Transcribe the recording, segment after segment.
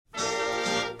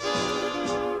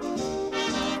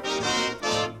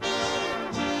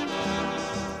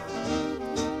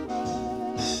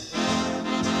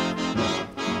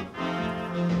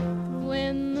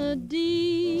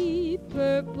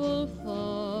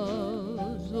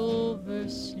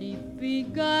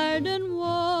garden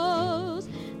walls,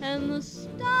 and the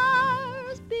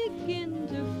stars begin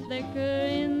to flicker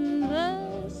in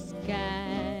the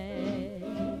sky.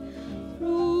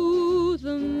 Through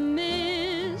the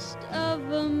mist of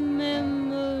a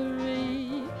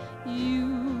memory,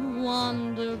 you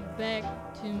wander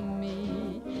back to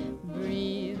me,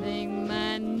 breathing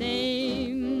my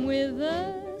name with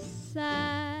a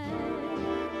sigh.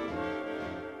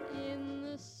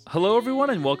 Hello, everyone,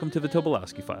 and welcome to the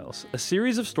Tobolowsky Files, a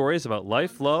series of stories about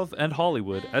life, love, and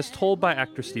Hollywood as told by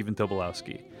actor Stephen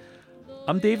Tobolowsky.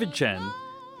 I'm David Chen,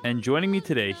 and joining me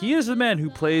today, he is the man who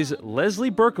plays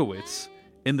Leslie Berkowitz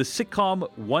in the sitcom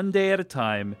One Day at a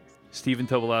Time, Stephen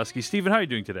Tobolowsky. Stephen, how are you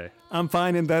doing today? I'm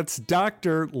fine, and that's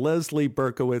Dr. Leslie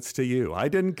Berkowitz to you. I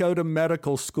didn't go to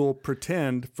medical school,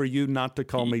 pretend for you not to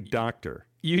call me doctor.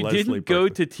 You didn't go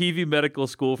to TV medical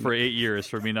school for 8 years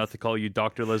for me not to call you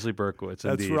Dr. Leslie Berkowitz.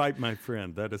 That's indeed. right, my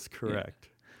friend. That is correct. Yeah.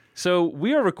 So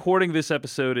we are recording this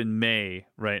episode in May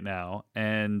right now,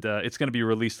 and it's going to be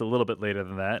released a little bit later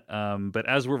than that. But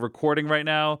as we're recording right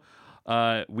now,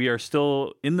 we are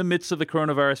still in the midst of the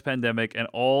coronavirus pandemic, and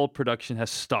all production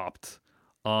has stopped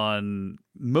on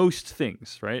most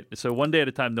things, right? So One Day at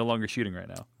a Time, no longer shooting right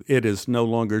now. It is no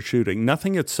longer shooting.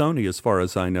 Nothing at Sony, as far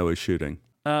as I know, is shooting.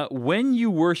 When you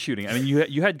were shooting, I mean,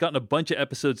 you had gotten a bunch of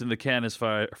episodes in the can, as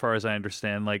far as I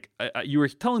understand. Like, you were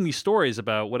telling me stories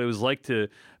about what it was like to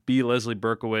be Leslie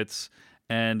Berkowitz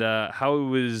and how it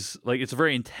was like. It's a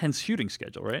very intense shooting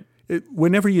schedule, right?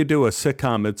 Whenever you do a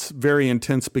sitcom, it's very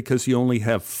intense because you only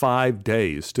have 5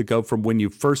 days to go from when you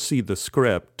first see the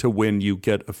script to when you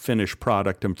get a finished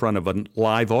product in front of a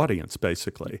live audience,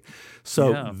 basically.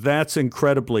 So That's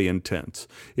incredibly intense.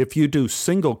 If you do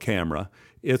single camera,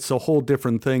 it's a whole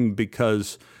different thing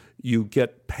because you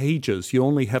get pages. You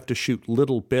only have to shoot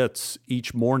little bits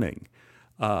each morning.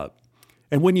 And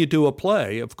when you do a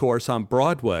play, of course, on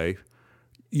Broadway,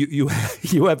 you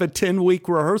have a 10-week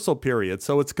rehearsal period,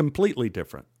 so it's completely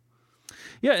different.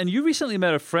 Yeah, and you recently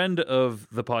met a friend of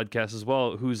the podcast as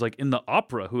well who's like in the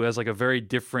opera, who has like a very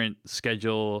different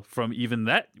schedule from even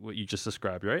that, what you just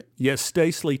described, right? Yes,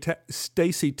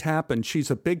 Stacy Tappan. She's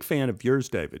a big fan of yours,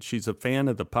 David. She's a fan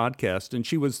of the podcast, and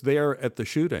she was there at the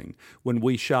shooting when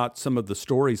we shot some of the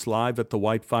stories live at the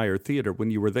White Fire Theater when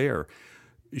you were there.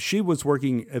 She was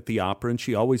working at the opera, and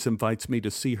she always invites me to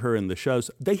see her in the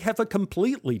shows. They have a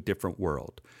completely different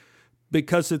world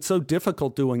because it's so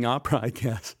difficult doing opera, I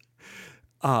guess.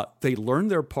 They learn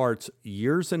their parts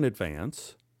years in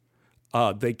advance.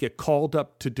 They get called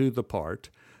up to do the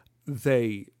part.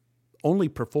 They only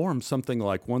perform something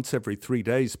like once every 3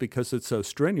 days because it's so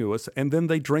strenuous, and then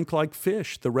they drink like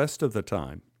fish the rest of the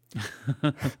time.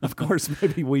 Of course,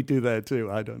 maybe we do that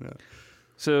too. I don't know.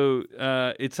 So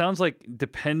it sounds like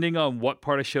depending on what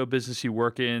part of show business you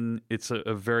work in, it's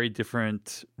a very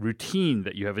different routine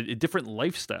that you have, a different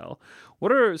lifestyle.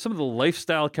 What are some of the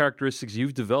lifestyle characteristics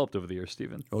you've developed over the years,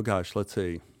 Stephen? Oh, gosh, let's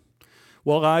see.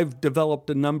 Well, I've developed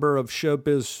a number of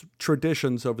showbiz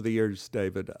traditions over the years,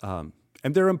 David. And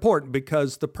they're important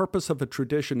because the purpose of a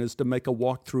tradition is to make a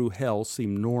walk through hell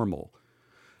seem normal.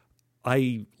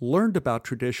 I learned about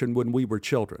tradition when we were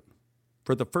children.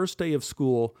 For the first day of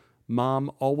school,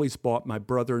 Mom always bought my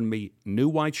brother and me new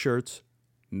white shirts,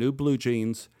 new blue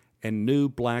jeans, and new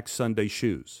black Sunday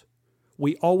shoes.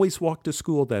 We always walked to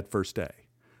school that first day.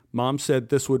 Mom said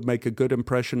this would make a good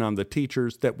impression on the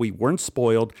teachers, that we weren't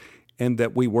spoiled, and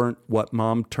that we weren't what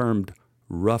Mom termed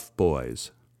rough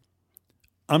boys.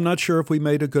 I'm not sure if we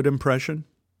made a good impression.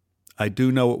 I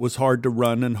do know it was hard to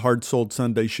run in hard-soled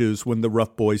Sunday shoes when the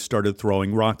rough boys started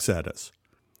throwing rocks at us.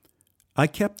 I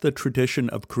kept the tradition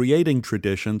of creating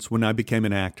traditions when I became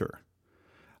an actor.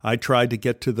 I tried to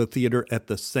get to the theater at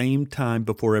the same time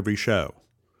before every show.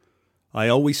 I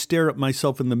always stare at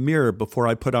myself in the mirror before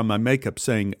I put on my makeup,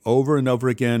 saying over and over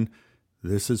again,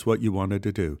 "This is what you wanted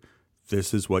to do.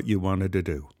 This is what you wanted to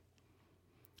do."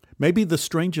 Maybe the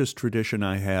strangest tradition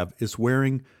I have is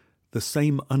wearing the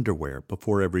same underwear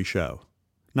before every show.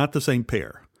 Not the same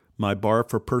pair. My bar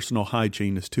for personal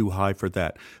hygiene is too high for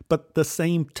that, but the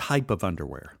same type of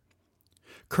underwear.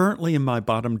 Currently in my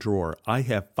bottom drawer, I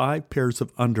have 5 pairs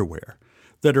of underwear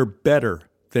that are better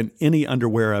than any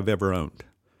underwear I've ever owned.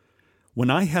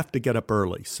 When I have to get up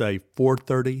early, say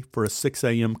 4:30 for a 6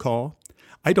 a.m. call,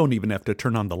 I don't even have to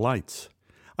turn on the lights.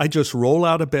 I just roll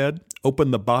out of bed,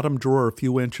 open the bottom drawer a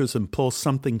few inches, and pull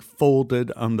something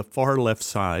folded on the far left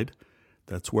side.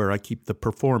 That's where I keep the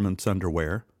performance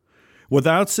underwear.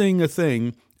 Without seeing a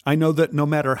thing, I know that no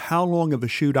matter how long of a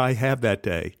shoot I have that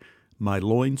day, my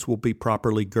loins will be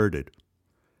properly girded.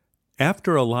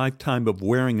 After a lifetime of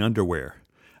wearing underwear,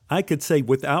 I could say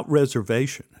without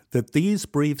reservation that these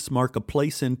briefs mark a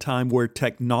place in time where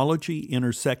technology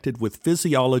intersected with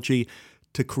physiology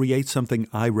to create something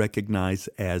I recognize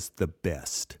as the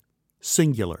best.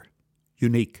 Singular,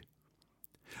 unique.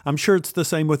 I'm sure it's the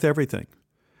same with everything.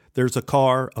 There's a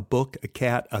car, a book, a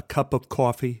cat, a cup of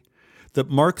coffee that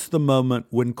marks the moment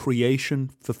when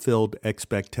creation fulfilled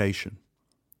expectation.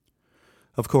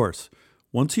 Of course,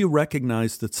 once you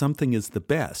recognize that something is the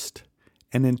best,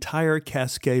 an entire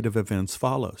cascade of events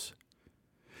follows.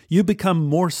 You become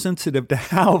more sensitive to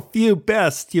how few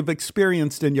bests you've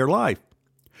experienced in your life.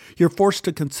 You're forced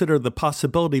to consider the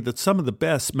possibility that some of the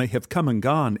best may have come and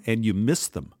gone and you miss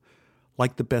them,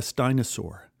 like the best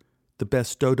dinosaur, the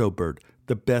best dodo bird,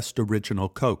 the best original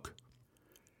Coke.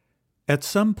 At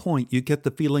some point, you get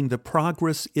the feeling that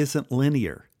progress isn't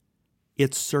linear.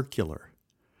 It's circular.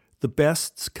 The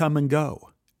bests come and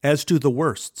go, as do the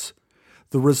worsts.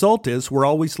 The result is we're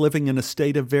always living in a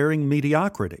state of varying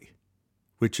mediocrity,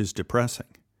 which is depressing.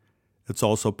 It's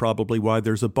also probably why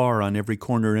there's a bar on every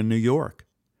corner in New York.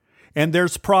 And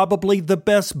there's probably the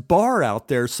best bar out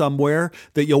there somewhere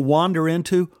that you'll wander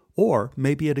into, or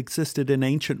maybe it existed in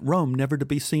ancient Rome, never to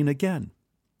be seen again.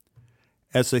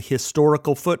 As a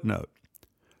historical footnote,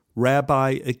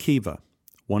 Rabbi Akiva,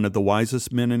 one of the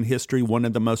wisest men in history, one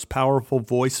of the most powerful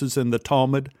voices in the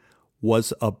Talmud,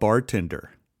 was a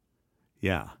bartender.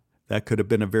 Yeah, that could have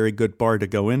been a very good bar to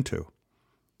go into.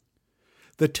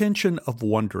 The tension of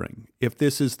wondering if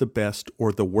this is the best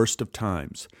or the worst of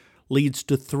times leads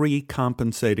to three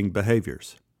compensating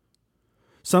behaviors.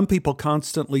 Some people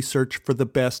constantly search for the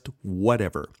best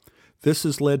whatever. This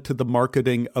has led to the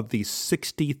marketing of the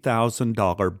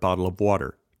 $60,000 bottle of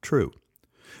water, true,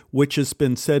 which has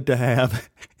been said to have,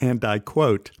 and I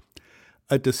quote,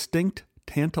 a distinct,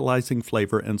 tantalizing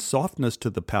flavor and softness to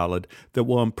the palate that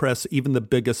will impress even the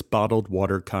biggest bottled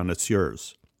water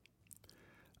connoisseurs.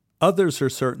 Others are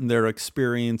certain they're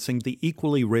experiencing the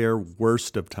equally rare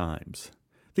worst of times.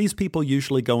 These people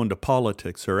usually go into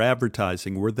politics or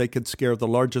advertising where they could scare the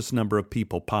largest number of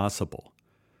people possible.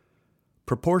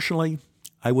 Proportionally,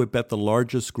 I would bet the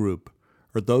largest group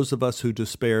are those of us who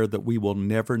despair that we will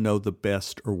never know the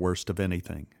best or worst of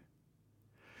anything.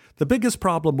 The biggest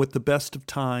problem with the best of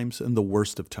times and the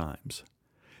worst of times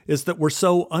is that we're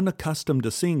so unaccustomed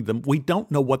to seeing them, we don't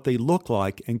know what they look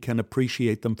like and can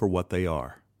appreciate them for what they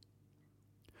are.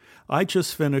 I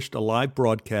just finished a live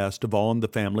broadcast of All in the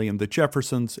Family and the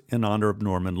Jeffersons in honor of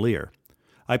Norman Lear.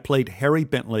 I played Harry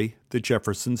Bentley, the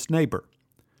Jeffersons' neighbor.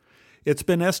 It's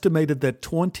been estimated that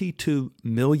 22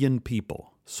 million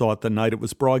people saw it the night it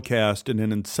was broadcast and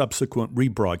in subsequent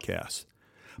rebroadcasts.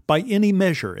 By any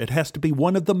measure, it has to be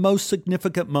one of the most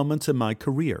significant moments in my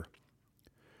career.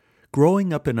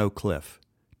 Growing up in Oak Cliff,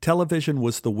 television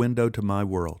was the window to my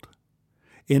world.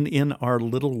 In our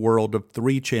little world of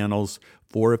 3 channels,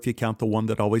 4 if you count the one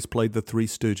that always played the Three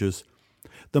Stooges,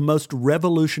 the most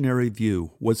revolutionary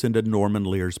view was into Norman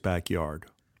Lear's backyard.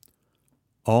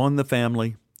 All in the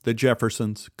Family, the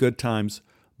Jeffersons, Good Times,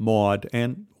 Maude,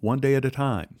 and One Day at a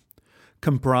Time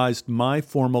comprised my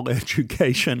formal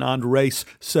education on race,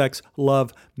 sex,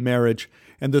 love, marriage,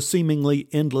 and the seemingly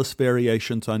endless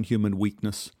variations on human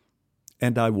weakness.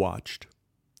 And I watched,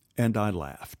 and I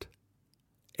laughed,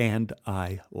 and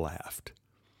I laughed.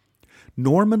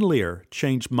 Norman Lear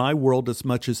changed my world as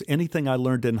much as anything I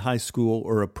learned in high school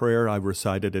or a prayer I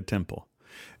recited at temple.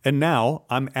 And now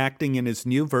I'm acting in his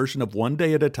new version of One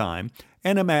Day at a Time,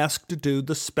 and am asked to do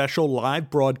the special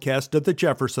live broadcast of the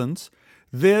Jeffersons.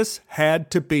 This had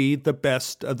to be the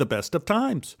best of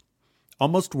times,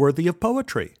 almost worthy of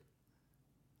poetry.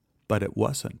 But it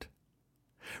wasn't.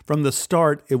 From the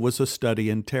start, it was a study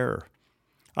in terror.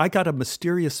 I got a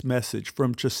mysterious message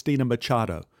from Justina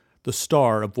Machado, the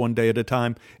star of One Day at a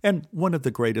Time and one of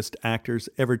the greatest actors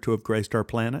ever to have graced our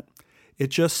planet. It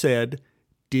just said,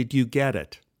 "Did you get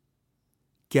it?"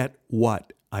 "Get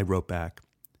what?" I wrote back.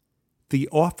 "The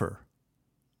offer."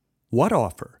 "What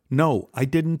offer?" "No, I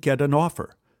didn't get an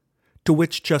offer." To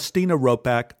which Justina wrote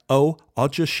back, "Oh, I'll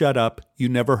just shut up. You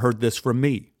never heard this from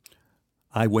me."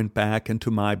 I went back into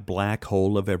my black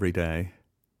hole of every day.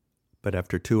 But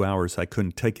after 2 hours, I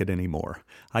couldn't take it anymore.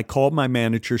 I called my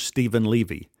manager, Stephen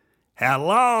Levy.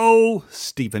 "Hello,"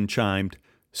 Stephen chimed.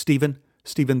 Stephen,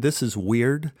 this is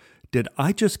weird. Did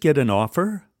I just get an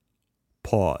offer?"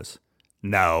 Pause.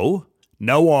 No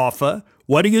offer.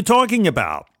 What are you talking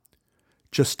about?"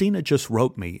 "Justina just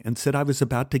wrote me and said I was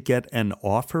about to get an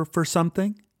offer for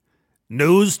something."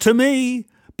 "News to me,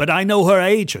 but I know her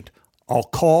agent. I'll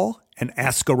call and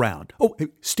ask around." "Oh, hey,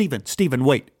 Stephen,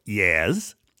 wait."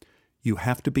 "Yes?" "You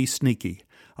have to be sneaky.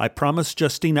 I promised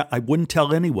Justina I wouldn't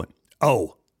tell anyone."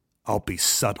 "Oh, I'll be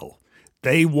subtle.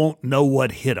 They won't know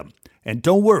what hit 'em. And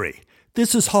don't worry,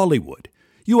 this is Hollywood.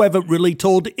 You haven't really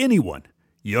told anyone.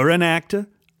 You're an actor,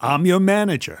 I'm your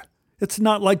manager. It's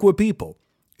not like we're people.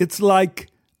 It's like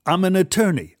I'm an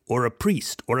attorney or a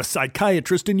priest or a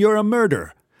psychiatrist and you're a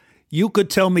murderer. You could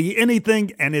tell me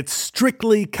anything and it's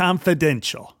strictly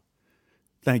confidential.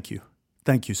 Thank you.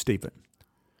 Thank you, Stephen.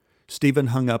 Stephen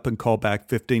hung up and called back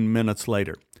 15 minutes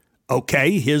later.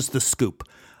 Okay, here's the scoop.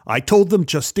 I told them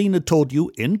Justina told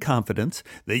you in confidence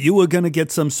that you were going to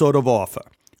get some sort of offer.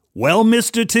 Well,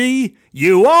 Mr. T,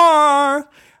 you are!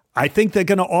 I think they're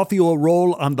going to offer you a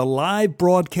role on the live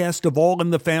broadcast of All in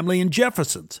the Family in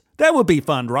Jeffersons. That would be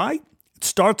fun, right? It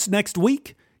starts next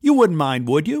week. You wouldn't mind,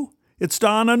 would you? It's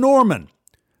Donna Norman.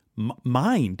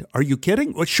 Mind? Are you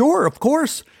kidding? Well, sure, of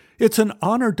course. It's an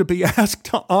honor to be asked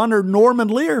to honor Norman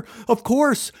Lear. Of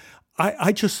course.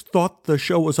 I just thought the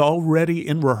show was already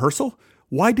in rehearsal.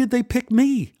 Why did they pick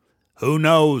me? Who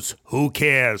knows? Who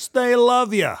cares? They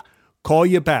love you. Call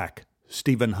you back.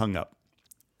 Stephen hung up.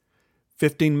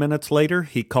 15 minutes later,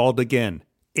 he called again.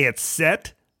 It's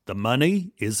set. The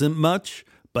money isn't much,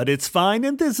 but it's fine,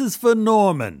 and this is for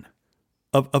Norman.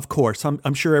 Of course,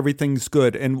 I'm sure everything's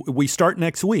good, and we start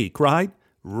next week, right?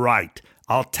 Right.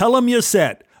 I'll tell him you're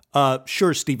set.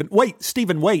 Sure, Stephen.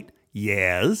 Wait.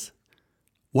 Yes?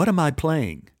 What am I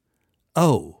playing?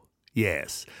 Oh,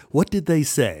 yes. What did they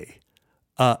say?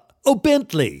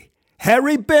 Bentley.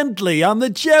 Harry Bentley on the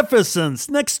Jeffersons,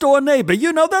 next door neighbor.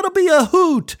 You know, that'll be a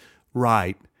hoot.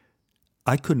 Right.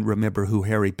 I couldn't remember who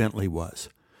Harry Bentley was.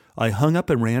 I hung up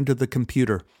and ran to the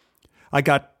computer. I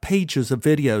got pages of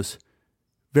videos.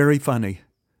 Very funny.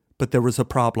 But there was a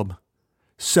problem.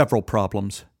 Several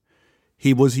problems.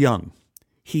 He was young.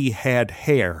 He had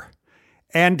hair.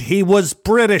 And he was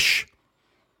British.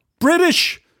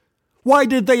 British? Why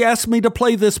did they ask me to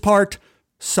play this part?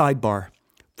 Sidebar.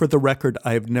 For the record,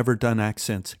 I have never done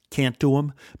accents. Can't do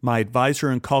them. My advisor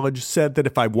in college said that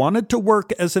if I wanted to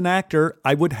work as an actor,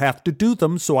 I would have to do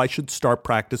them, so I should start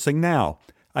practicing now.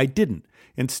 I didn't.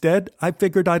 Instead, I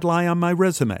figured I'd lie on my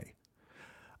resume.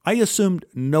 I assumed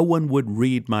no one would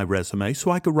read my resume,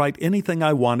 so I could write anything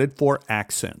I wanted for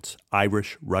accents.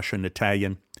 Irish, Russian,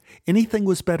 Italian. Anything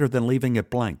was better than leaving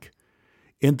it blank.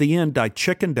 In the end, I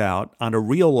chickened out on a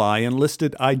real lie and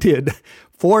listed I did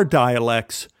 4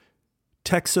 dialects: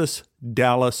 Texas,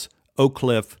 Dallas, Oak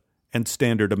Cliff, and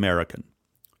Standard American.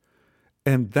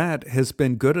 And that has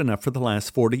been good enough for the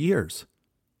last 40 years.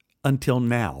 Until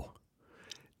now.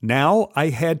 Now I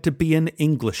had to be an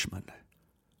Englishman.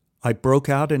 I broke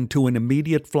out into an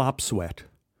immediate flop sweat.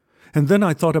 And then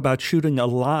I thought about shooting a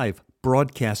live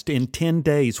broadcast in 10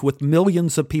 days with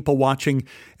millions of people watching,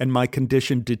 and my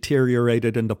condition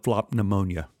deteriorated into flop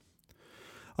pneumonia.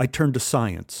 I turned to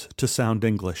science to sound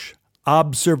English.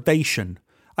 Observation.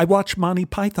 I watched Monty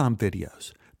Python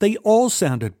videos. They all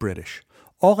sounded British.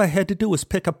 All I had to do was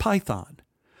pick a python.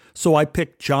 So I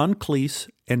picked John Cleese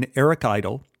and Eric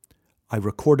Idle. I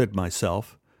recorded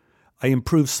myself. I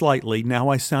improved slightly. Now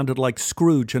I sounded like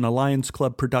Scrooge in a Lions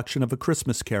Club production of A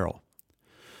Christmas Carol.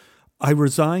 I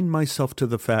resigned myself to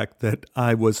the fact that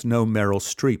I was no Meryl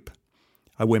Streep.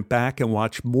 I went back and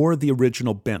watched more of the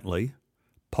original Bentley,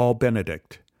 Paul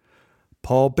Benedict.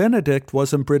 Paul Benedict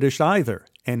wasn't British either,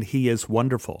 and he is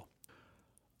wonderful.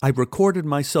 I recorded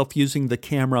myself using the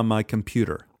camera on my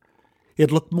computer.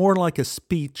 It looked more like a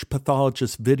speech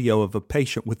pathologist video of a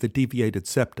patient with a deviated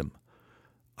septum.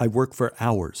 I worked for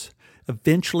hours.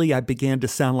 Eventually, I began to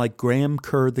sound like Graham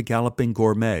Kerr, the Galloping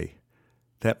Gourmet.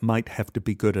 That might have to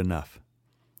be good enough.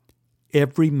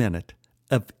 Every minute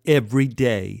of every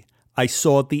day, I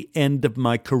saw the end of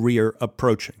my career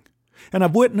approaching. And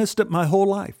I've witnessed it my whole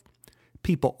life.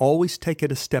 People always take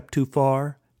it a step too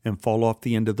far and fall off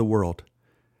the end of the world.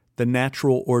 The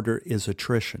natural order is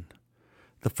attrition.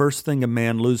 The first thing a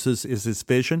man loses is his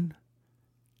vision,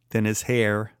 then his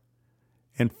hair,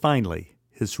 and finally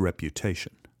his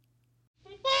reputation.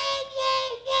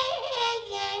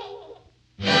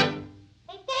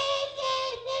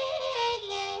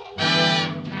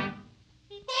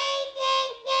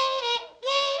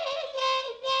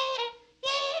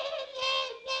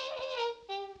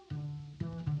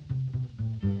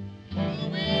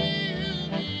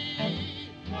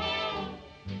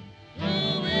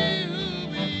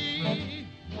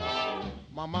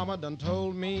 My mama done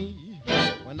told me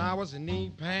when I was in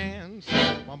knee pants.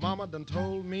 My mama done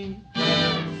told me,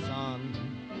 son,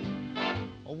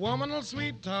 a woman'll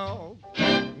sweet talk,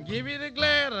 give you the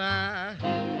glad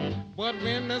eye, but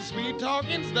when the sweet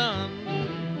talking's done,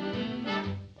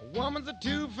 a woman's a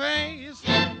two-faced,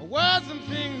 a wasn't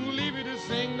thing who leave you to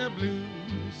sing the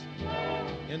blues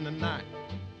in the night.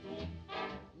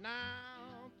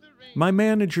 My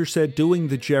manager said doing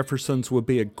the Jeffersons would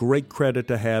be a great credit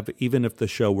to have even if the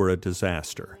show were a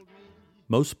disaster.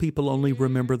 Most people only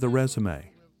remember the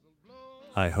resume.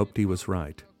 I hoped he was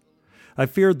right. I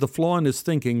feared the flaw in his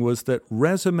thinking was that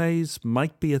resumes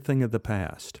might be a thing of the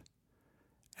past.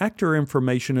 Actor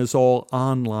information is all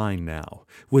online now,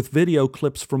 with video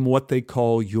clips from what they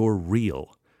call your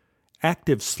reel.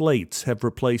 Active slates have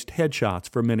replaced headshots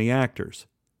for many actors.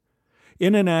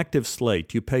 In an active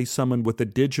slate, you pay someone with a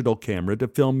digital camera to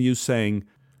film you saying,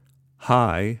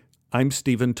 "Hi, I'm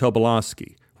Stephen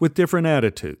Tobolowsky," with different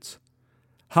attitudes.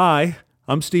 "Hi,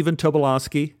 I'm Stephen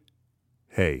Tobolowsky."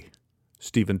 "Hey,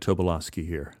 Stephen Tobolowsky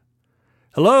here."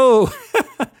 "Hello,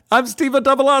 I'm Stephen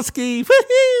Tobolowsky."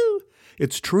 Woohoo!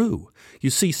 It's true. You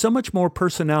see so much more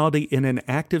personality in an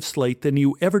active slate than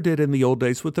you ever did in the old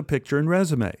days with a picture and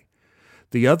resume.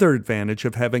 The other advantage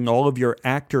of having all of your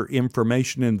actor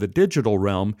information in the digital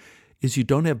realm is you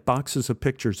don't have boxes of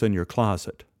pictures in your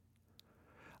closet.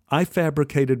 I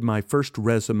fabricated my first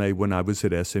resume when I was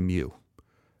at SMU.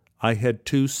 I had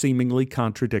two seemingly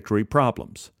contradictory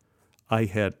problems. I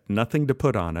had nothing to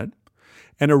put on it,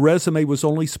 and a resume was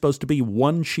only supposed to be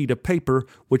one sheet of paper,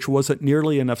 which wasn't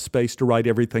nearly enough space to write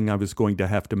everything I was going to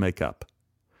have to make up.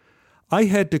 I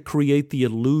had to create the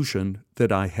illusion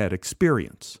that I had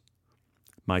experience.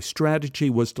 My strategy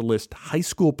was to list high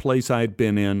school plays I had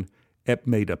been in at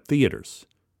made-up theaters.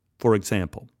 For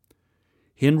example,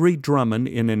 Henry Drummond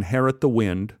in Inherit the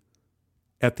Wind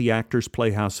at the Actors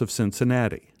Playhouse of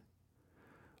Cincinnati,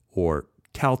 or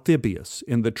Talthybius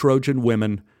in The Trojan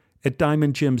Women at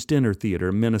Diamond Jim's Dinner Theater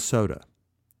in Minnesota.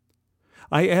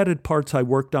 I added parts I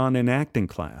worked on in acting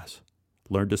class.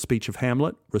 Learned a speech of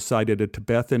Hamlet, recited it to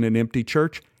Beth in an empty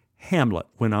church. Hamlet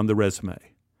went on the resume.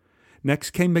 Next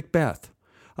came Macbeth.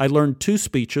 I learned two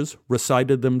speeches,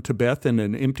 recited them to Beth in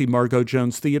an empty Margot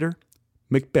Jones theater.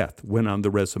 Macbeth went on the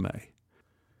resume.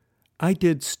 I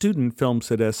did student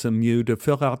films at SMU to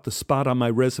fill out the spot on my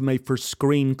resume for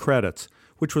screen credits,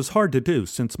 which was hard to do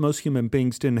since most human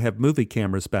beings didn't have movie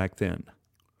cameras back then.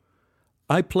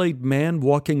 I played man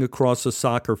walking across a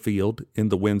soccer field in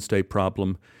The Wednesday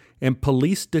Problem and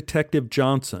Police Detective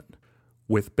Johnson,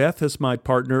 with Beth as my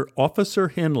partner, Officer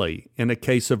Henley, in A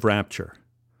Case of Rapture.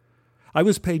 I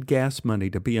was paid gas money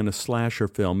to be in a slasher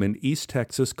film in East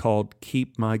Texas called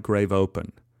Keep My Grave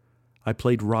Open. I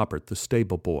played Robert, the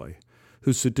stable boy,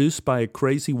 who's seduced by a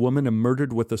crazy woman and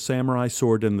murdered with a samurai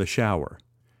sword in the shower.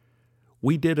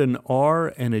 We did an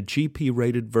R and a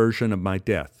GP-rated version of my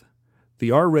death.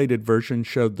 The R-rated version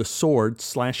showed the sword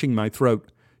slashing my throat.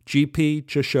 GP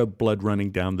just showed blood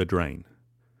running down the drain.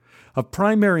 Of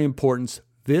primary importance,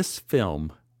 this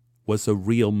film was a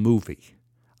real movie.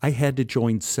 I had to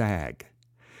join SAG.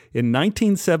 In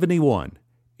 1971,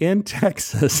 in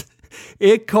Texas,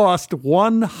 it cost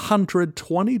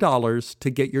 $120 to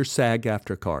get your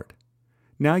SAG-AFTRA card.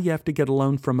 Now you have to get a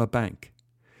loan from a bank.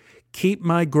 Keep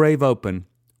My Grave Open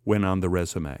went on the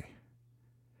resume.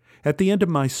 At the end of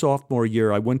my sophomore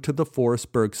year, I went to the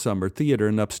Forestburg Summer Theater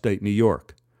in upstate New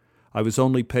York. I was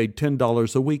only paid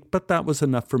 $10 a week, but that was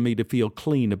enough for me to feel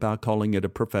clean about calling it a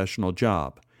professional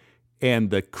job.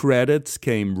 And the credits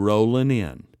came rolling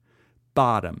in.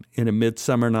 Bottom in A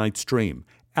Midsummer Night's Dream.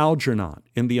 Algernon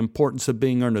in The Importance of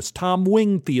Being Earnest. Tom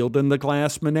Wingfield in The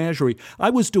Glass Menagerie.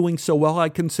 I was doing so well I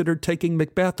considered taking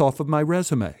Macbeth off of my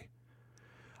resume.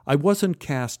 I wasn't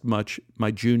cast much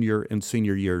my junior and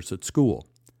senior years at school,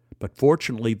 but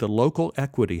fortunately the local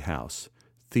equity house,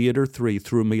 Theater 3,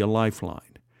 threw me a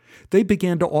lifeline. They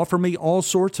began to offer me all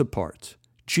sorts of parts.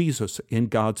 Jesus in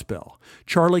Godspell,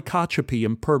 Charlie Kochapee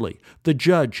in Pearly, the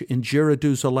judge in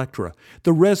Girardou's Electra.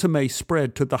 The resume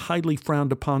spread to the highly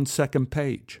frowned-upon second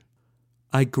page.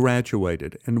 I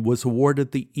graduated and was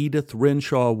awarded the Edith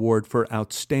Renshaw Award for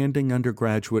Outstanding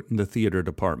Undergraduate in the Theater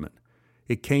Department.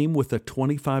 It came with a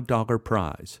 $25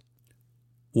 prize.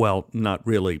 Well, not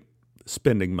really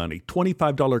spending money.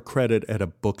 $25 credit at a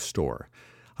bookstore.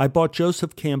 I bought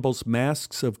Joseph Campbell's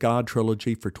Masks of God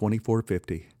trilogy for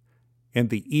 $24.50. And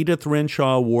the Edith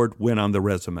Renshaw Award went on the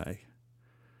resume.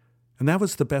 And that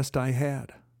was the best I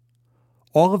had.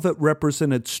 All of it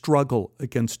represented struggle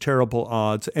against terrible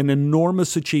odds, an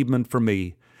enormous achievement for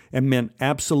me, and meant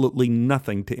absolutely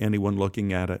nothing to anyone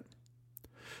looking at it.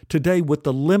 Today, with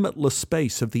the limitless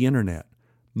space of the internet,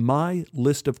 my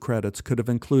list of credits could have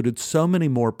included so many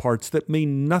more parts that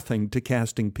mean nothing to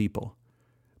casting people.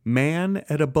 Man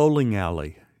at a bowling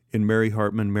alley in Mary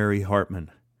Hartman.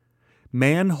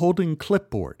 Man holding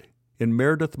clipboard in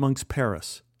Meredith Monk's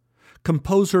Paris.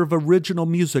 Composer of original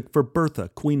music for Bertha,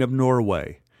 Queen of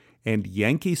Norway, and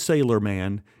Yankee Sailor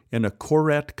Man in a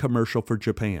Corette commercial for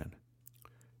Japan.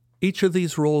 Each of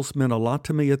these roles meant a lot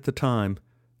to me at the time,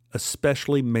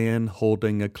 especially man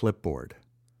holding a clipboard.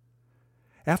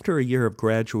 After a year of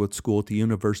graduate school at the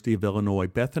University of Illinois,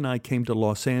 Beth and I came to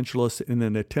Los Angeles in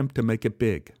an attempt to make it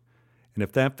big, and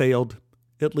if that failed,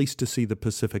 at least to see the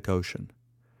Pacific Ocean.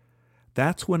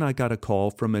 That's when I got a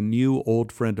call from a new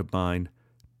old friend of mine,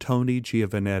 Tony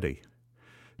Giovannetti.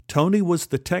 Tony was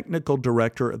the technical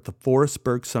director at the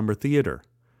Forestburg Summer Theater.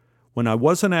 When I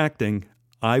wasn't acting,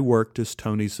 I worked as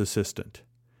Tony's assistant.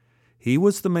 He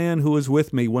was the man who was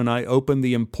with me when I opened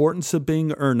The Importance of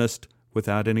Being Earnest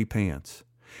without any pants,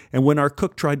 and when our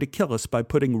cook tried to kill us by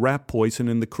putting rat poison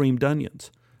in the creamed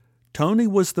onions. Tony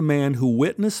was the man who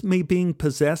witnessed me being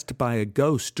possessed by a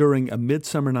ghost during A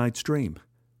Midsummer Night's Dream.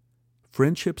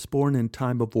 Friendships born in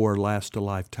time of war last a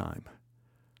lifetime.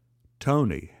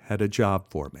 Tony had a job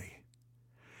for me.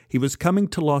 He was coming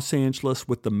to Los Angeles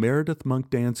with the Meredith Monk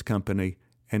Dance Company,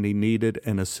 and he needed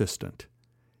an assistant.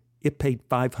 It paid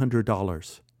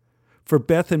 $500. For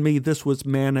Beth and me, this was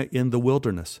manna in the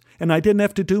wilderness, and I didn't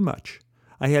have to do much.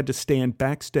 I had to stand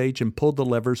backstage and pull the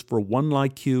levers for one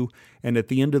light cue, and at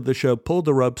the end of the show, pull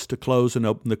the ropes to close and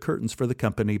open the curtains for the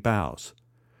company bows.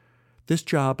 This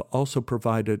job also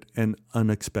provided an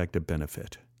unexpected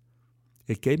benefit.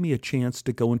 It gave me a chance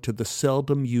to go into the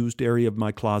seldom used area of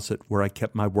my closet where I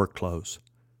kept my work clothes.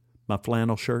 My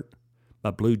flannel shirt,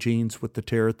 my blue jeans with the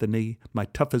tear at the knee, my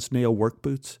tough-as-nail work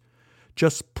boots.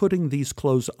 Just putting these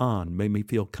clothes on made me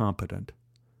feel competent.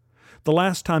 The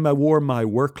last time I wore my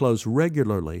work clothes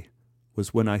regularly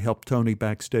was when I helped Tony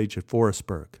backstage at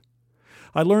Forestburg.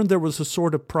 I learned there was a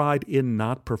sort of pride in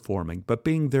not performing, but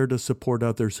being there to support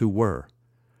others who were.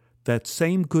 That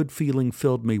same good feeling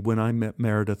filled me when I met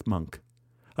Meredith Monk.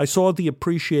 I saw the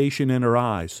appreciation in her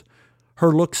eyes.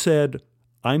 Her look said,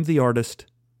 "I'm the artist,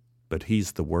 but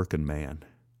he's the working man."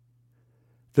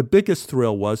 The biggest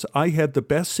thrill was I had the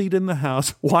best seat in the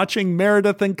house watching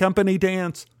Meredith and company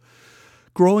dance.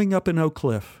 Growing up in Oak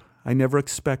Cliff, I never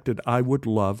expected I would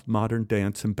love modern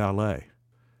dance and ballet.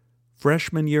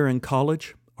 Freshman year in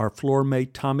college, our floor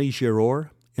mate Tommy Giroir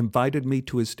invited me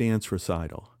to his dance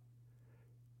recital.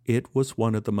 It was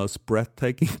one of the most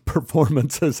breathtaking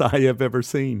performances I have ever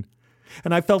seen.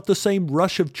 And I felt the same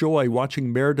rush of joy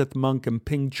watching Meredith Monk and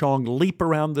Ping Chong leap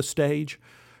around the stage.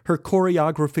 Her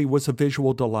choreography was a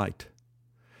visual delight.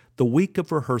 The week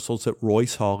of rehearsals at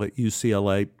Royce Hall at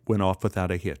UCLA went off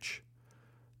without a hitch.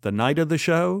 The night of the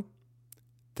show,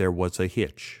 there was a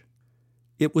hitch.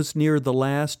 It was near the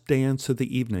last dance of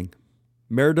the evening,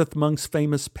 Meredith Monk's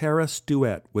famous Paris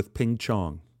duet with Ping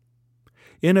Chong.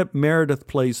 In it, Meredith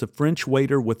plays a French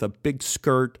waiter with a big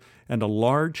skirt and a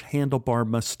large handlebar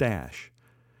mustache.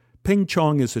 Ping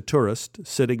Chong is a tourist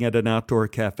sitting at an outdoor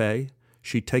cafe.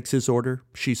 She takes his order.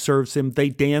 She serves him. They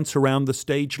dance around the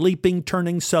stage, leaping,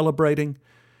 turning, celebrating.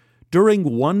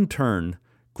 During one turn,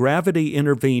 gravity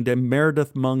intervened and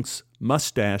Meredith Monk's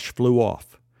mustache flew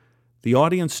off. The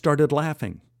audience started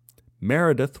laughing.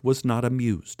 Meredith was not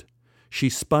amused. She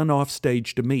spun off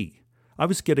stage to me. I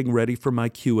was getting ready for my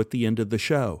cue at the end of the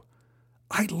show.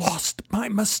 "I lost my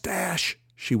mustache,"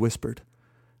 she whispered.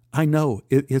 "I know,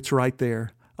 it's right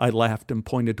there." I laughed and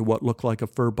pointed to what looked like a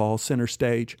fur ball center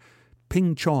stage.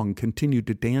 Ping Chong continued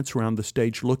to dance around the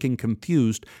stage looking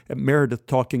confused at Meredith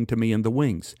talking to me in the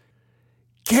wings.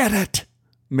 "Get it,"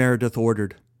 Meredith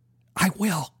ordered. "I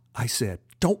will," I said.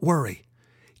 "Don't worry."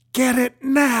 "Get it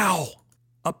now!"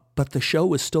 But the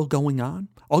show is still going on?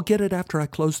 I'll get it after I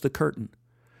close the curtain."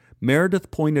 Meredith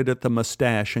pointed at the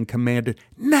mustache and commanded,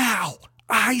 "Now!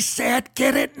 I said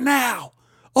get it now!"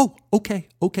 "Oh,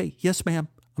 okay, yes ma'am,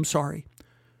 I'm sorry."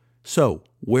 So,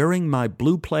 wearing my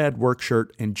blue plaid work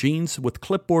shirt and jeans with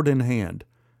clipboard in hand,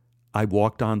 I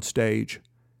walked on stage,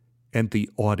 and the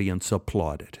audience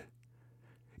applauded.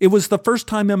 It was the first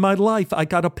time in my life I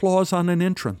got applause on an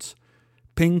entrance.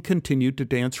 Ping continued to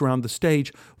dance around the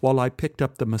stage while I picked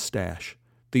up the mustache.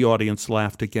 The audience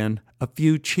laughed again. A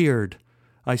few cheered.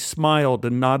 I smiled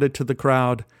and nodded to the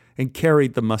crowd and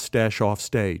carried the mustache off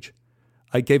stage.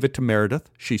 I gave it to Meredith.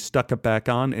 She stuck it back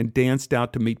on and danced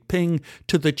out to meet Ping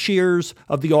to the cheers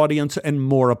of the audience and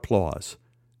more applause.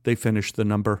 They finished the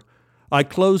number. I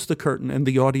closed the curtain and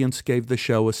the audience gave the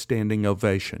show a standing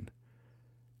ovation.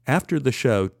 After the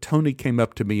show, Tony came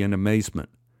up to me in amazement.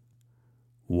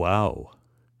 "Wow."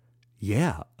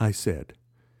 "Yeah," I said.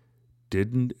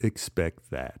 "Didn't expect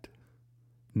that."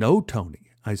 "No,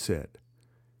 Tony," I said.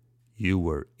 "You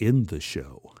were in the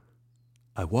show."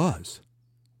 "I was."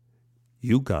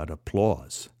 "You got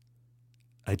applause."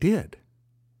 "I did."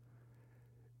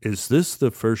 "Is this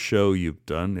the first show you've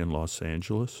done in Los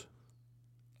Angeles?"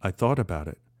 I thought about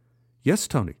it. "Yes,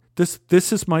 Tony.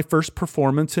 This is my first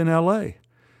performance in L.A."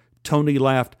 Tony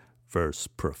laughed. Versus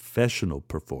professional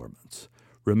performance.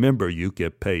 Remember, you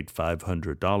get paid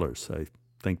 $500. I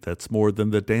think that's more than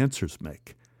the dancers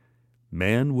make.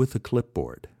 Man with a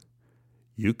clipboard.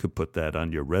 You could put that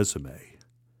on your resume.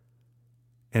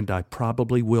 And I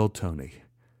probably will, Tony.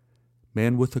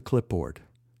 Man with a clipboard.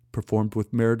 Performed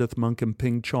with Meredith Monk and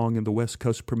Ping Chong in the West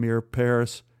Coast premiere of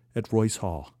Paris at Royce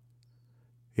Hall.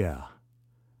 Yeah,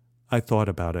 I thought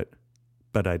about it,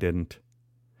 but I didn't.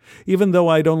 Even though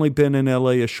I'd only been in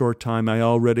L.A. a short time, I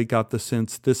already got the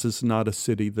sense this is not a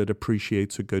city that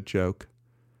appreciates a good joke.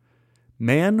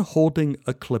 Man holding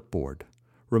a clipboard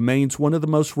remains one of the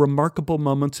most remarkable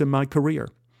moments in my career,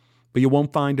 but you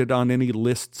won't find it on any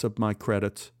lists of my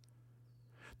credits.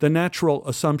 The natural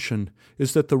assumption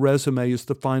is that the resume is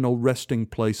the final resting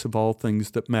place of all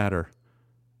things that matter,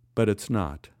 but it's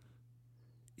not.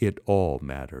 It all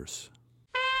matters.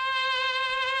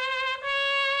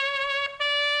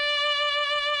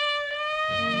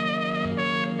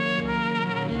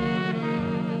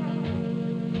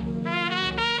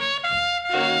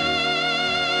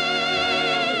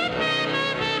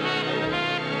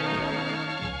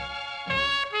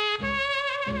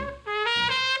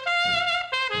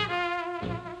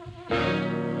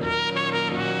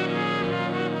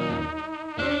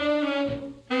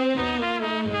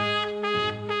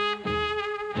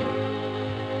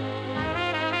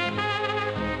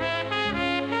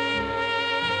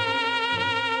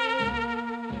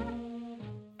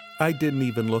 I didn't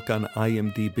even look on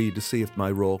IMDb to see if my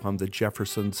role on The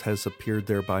Jeffersons has appeared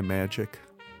there by magic.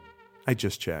 I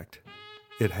just checked.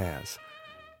 It has.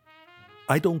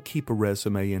 I don't keep a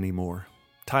resume anymore,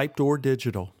 typed or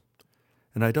digital,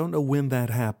 and I don't know when that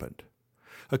happened.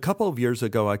 A couple of years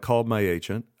ago, I called my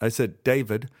agent. I said,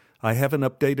 David, I haven't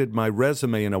updated my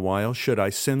resume in a while. Should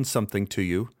I send something to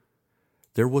you?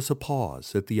 There was a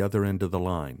pause at the other end of the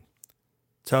line.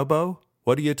 Tobo,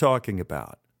 what are you talking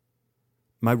about?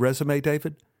 My resume,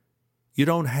 David? You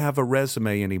don't have a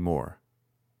resume anymore.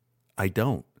 I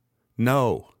don't.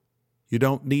 No, you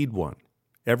don't need one.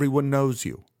 Everyone knows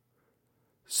you.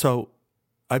 So,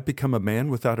 I've become a man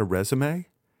without a resume?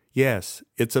 Yes,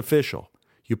 it's official.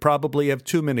 You probably have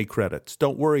too many credits.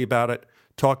 Don't worry about it.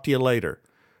 Talk to you later.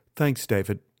 Thanks,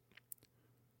 David.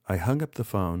 I hung up the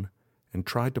phone and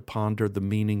tried to ponder the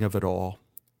meaning of it all.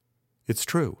 It's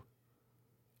true.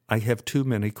 I have too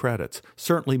many credits,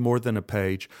 certainly more than a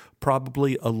page,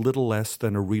 probably a little less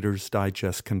than a Reader's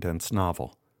Digest condensed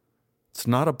novel. It's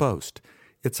not a boast.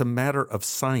 It's a matter of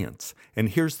science, and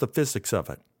here's the physics of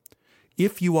it.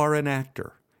 If you are an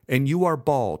actor, and you are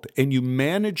bald, and you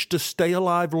manage to stay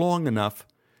alive long enough,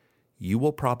 you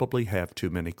will probably have too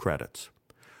many credits.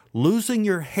 Losing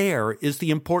your hair is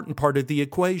the important part of the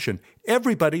equation.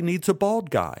 Everybody needs a bald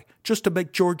guy, just to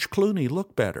make George Clooney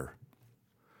look better.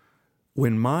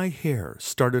 When my hair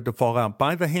started to fall out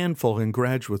by the handful in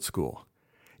graduate school,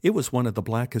 it was one of the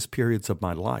blackest periods of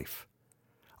my life.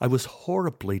 I was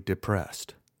horribly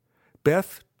depressed.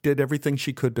 Beth did everything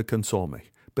she could to console me,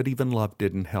 but even love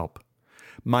didn't help.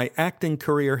 My acting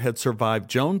career had survived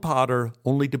Joan Potter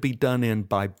only to be done in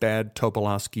by bad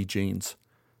Tobolowsky jeans.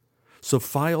 So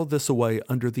file this away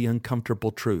under the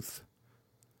uncomfortable truth.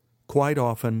 Quite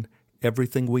often,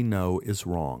 everything we know is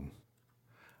wrong.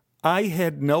 I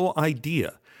had no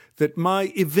idea that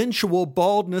my eventual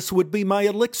baldness would be my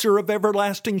elixir of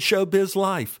everlasting showbiz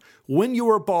life. When you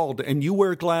are bald and you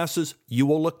wear glasses, you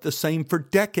will look the same for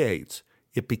decades.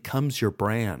 It becomes your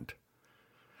brand.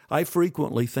 I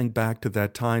frequently think back to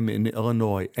that time in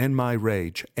Illinois and my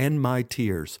rage and my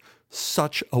tears.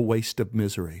 Such a waste of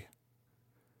misery.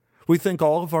 We think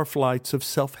all of our flights of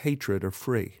self-hatred are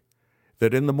free,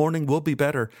 that in the morning we'll be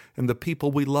better and the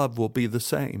people we love will be the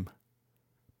same.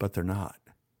 But they're not,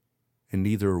 and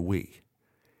neither are we.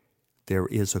 There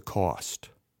is a cost.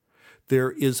 There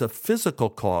is a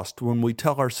physical cost when we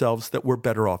tell ourselves that we're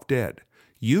better off dead.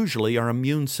 Usually our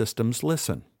immune systems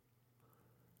listen.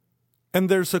 And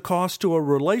there's a cost to a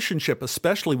relationship,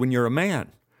 especially when you're a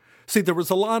man. See, there was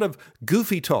a lot of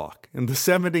goofy talk in the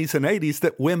 70s and 80s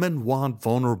that women want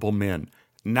vulnerable men.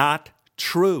 Not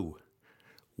true.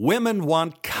 Women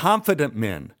want confident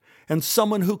men and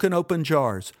someone who can open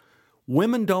jars.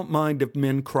 Women don't mind if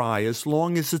men cry as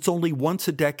long as it's only once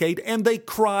a decade and they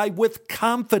cry with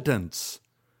confidence.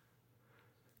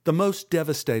 The most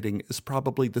devastating is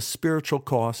probably the spiritual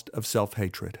cost of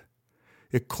self-hatred.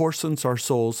 It coarsens our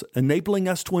souls, enabling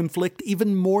us to inflict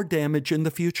even more damage in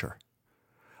the future.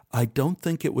 I don't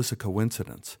think it was a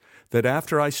coincidence that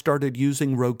after I started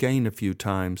using Rogaine a few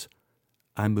times,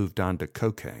 I moved on to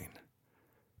cocaine.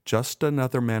 Just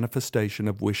another manifestation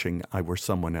of wishing I were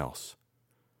someone else.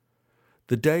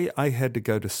 The day I had to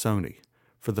go to Sony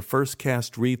For the first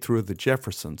cast read-through of the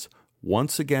Jeffersons,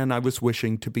 once again I was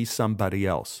wishing to be somebody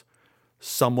else,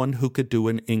 someone who could do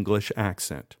an English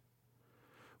accent.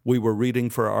 We were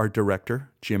reading for our director,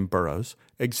 Jim Burrows,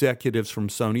 executives from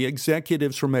Sony,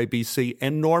 executives from ABC,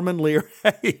 and Norman Lear.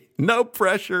 Hey, no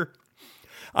pressure.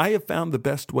 I have found the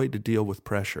best way to deal with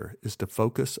pressure is to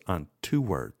focus on 2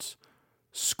 words.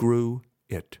 Screw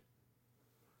it.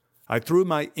 I threw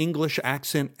my English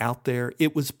accent out there.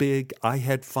 It was big. I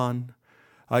had fun.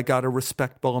 I got a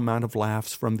respectable amount of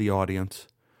laughs from the audience.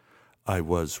 I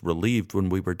was relieved when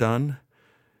we were done.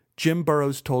 Jim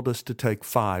Burrows told us to take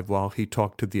 5 while he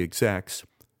talked to the execs.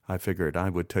 I figured I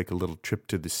would take a little trip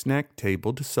to the snack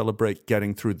table to celebrate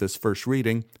getting through this first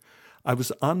reading. I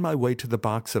was on my way to the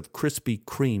box of Krispy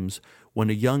Kremes when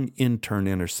a young intern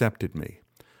intercepted me.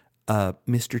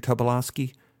 Mr.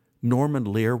 Tobolowsky, Norman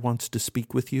Lear wants to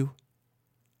speak with you.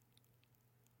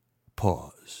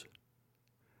 Pause.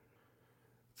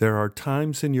 There are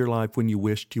times in your life when you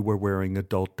wished you were wearing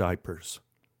adult diapers.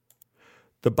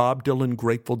 The Bob Dylan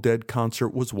Grateful Dead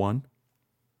concert was one.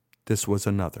 This was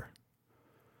another.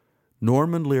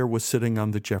 Norman Lear was sitting on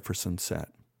the Jefferson set.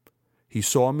 He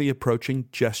saw me approaching,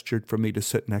 gestured for me to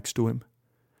sit next to him.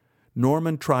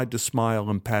 Norman tried to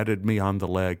smile and patted me on the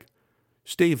leg.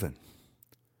 Stephen,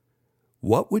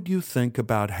 what would you think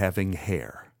about having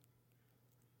hair?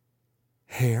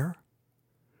 Hair?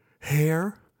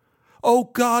 Hair?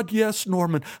 Oh, God, yes,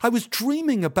 Norman. I was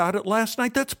dreaming about it last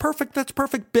night. That's perfect. That's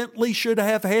perfect. Bentley should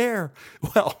have hair.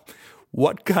 Well,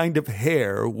 what kind of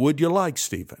hair would you like,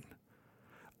 Stephen?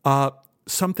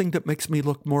 Something that makes me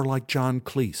look more like John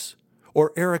Cleese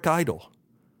or Eric Idle.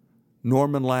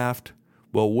 Norman laughed.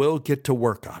 Well, we'll get to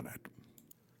work on it.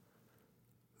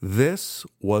 This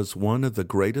was one of the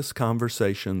greatest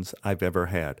conversations I've ever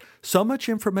had. So much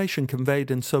information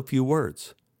conveyed in so few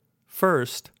words.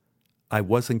 First, I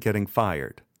wasn't getting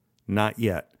fired. Not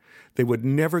yet. They would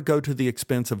never go to the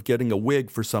expense of getting a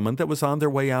wig for someone that was on their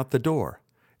way out the door.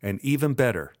 And even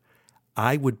better,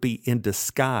 I would be in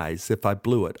disguise if I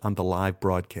blew it on the live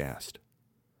broadcast.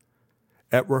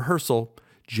 At rehearsal,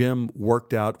 Jim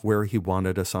worked out where he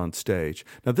wanted us on stage.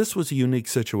 Now, this was a unique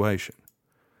situation.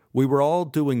 We were all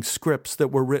doing scripts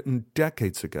that were written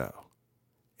decades ago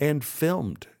and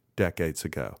filmed decades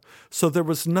ago. So there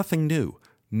was nothing new,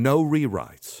 no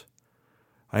rewrites.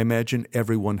 I imagine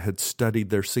everyone had studied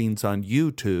their scenes on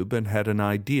YouTube and had an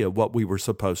idea what we were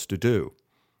supposed to do.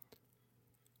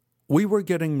 We were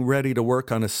getting ready to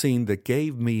work on a scene that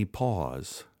gave me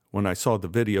pause when I saw the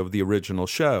video of the original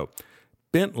show.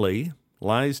 Bentley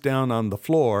lies down on the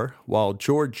floor while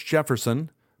George Jefferson,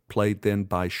 played then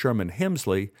by Sherman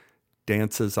Hemsley,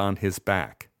 dances on his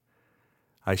back.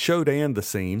 I showed Anne the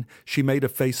scene. She made a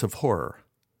face of horror.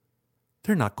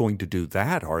 "They're not going to do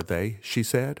that, are they?" she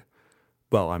said.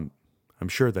 "Well, I'm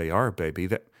sure they are, baby.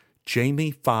 That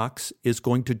Jamie Foxx is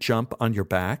going to jump on your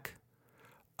back?"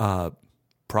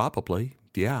 Probably,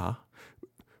 yeah.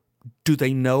 "Do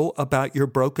they know about your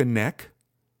broken neck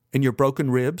and your broken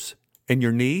ribs and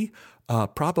your knee?"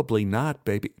 Probably not,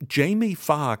 baby. "Jamie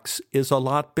Foxx is a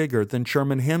lot bigger than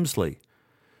Sherman Hemsley."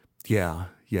 Yeah,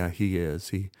 he is.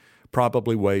 He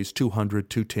probably weighs 200,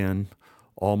 210,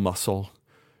 all muscle.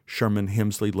 Sherman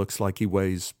Hemsley looks like he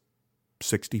weighs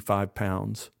 65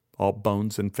 pounds, all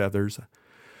bones and feathers.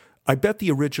 I bet the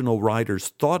original writers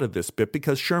thought of this bit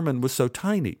because Sherman was so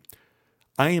tiny.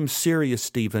 "I am serious,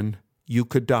 Stephen. You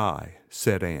could die,"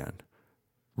 said Anne.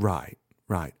 Right.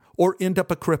 Or end up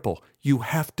a cripple. You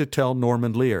have to tell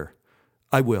Norman Lear."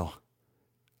 I will,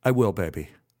 baby."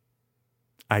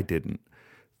 I didn't.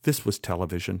 This was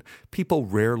television. People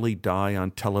rarely die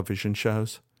on television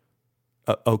shows.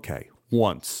 Okay,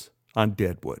 once on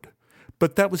Deadwood.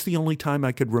 But that was the only time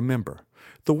I could remember.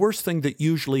 The worst thing that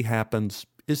usually happens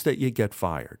is that you get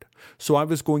fired. So I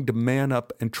was going to man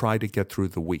up and try to get through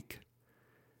the week.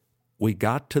 We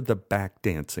got to the back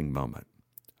dancing moment.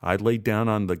 I laid down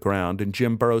on the ground and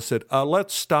Jim Burrows said,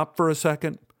 "Let's stop for a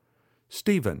second.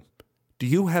 Stephen, do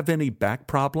you have any back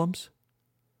problems?"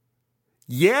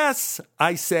 "Yes,"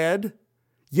 I said.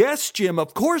 "Yes, Jim,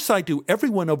 of course I do.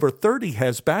 Everyone over 30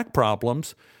 has back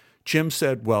problems." Jim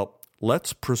said, "Well,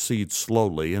 let's proceed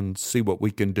slowly and see what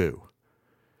we can do."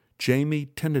 Jamie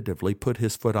tentatively put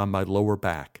his foot on my lower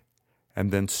back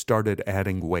and then started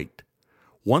adding weight.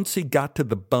 Once he got to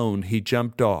the bone, he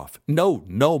jumped off. No,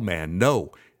 man,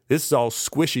 no. This is all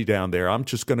squishy down there. I'm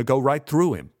just going to go right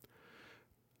through him."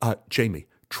 Jamie,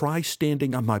 try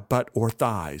standing on my butt or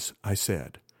thighs," I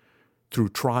said. Through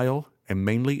trial and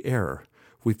mainly error,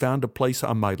 we found a place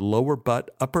on my lower butt,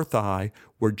 upper thigh,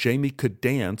 where Jamie could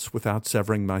dance without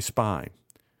severing my spine.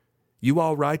 "You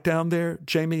all right down there?"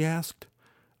 Jamie asked.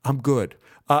 I'm good.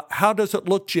 How does it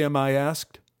look, Jim? I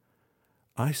asked.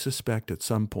 I suspect at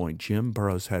some point Jim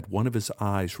Burrows had one of his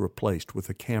eyes replaced with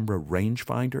a camera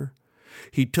rangefinder.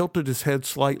 He tilted his head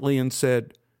slightly and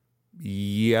said,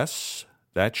 "Yes,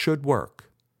 that should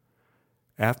work."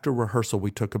 After rehearsal,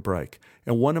 we took a break,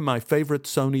 and one of my favorite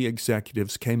Sony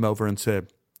executives came over and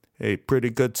said, "Hey, pretty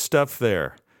good stuff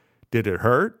there. Did it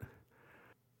hurt?"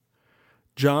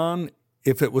 "John,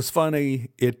 if it was funny,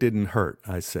 it didn't hurt,"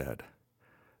 I said.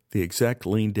 The exec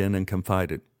leaned in and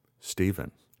confided,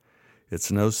 "Stephen,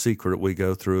 it's no secret we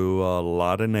go through a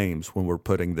lot of names when we're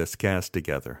putting this cast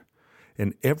together.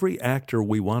 And every actor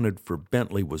we wanted for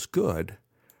Bentley was good,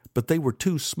 but they were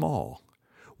too small.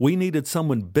 We needed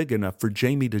someone big enough for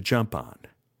Jamie to jump on.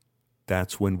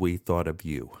 That's when we thought of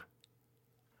you."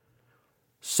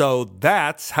 So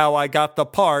that's how I got the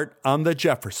part on The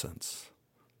Jeffersons.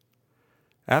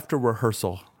 After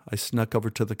rehearsal, I snuck over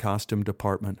to the costume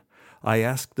department. I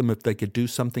asked them if they could do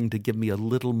something to give me a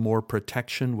little more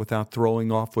protection without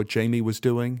throwing off what Jamie was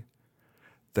doing.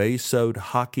 They sewed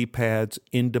hockey pads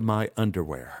into my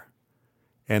underwear.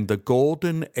 And the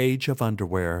golden age of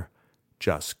underwear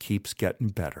just keeps getting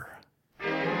better.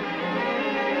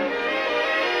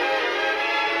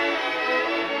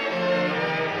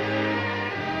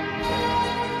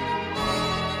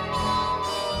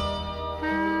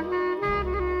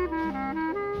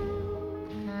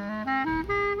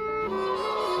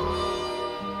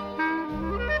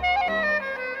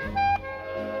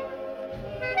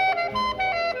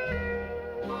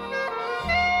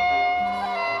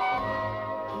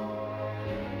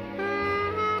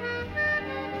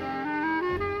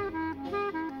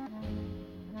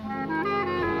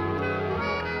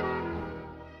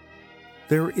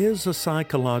 There is a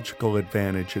psychological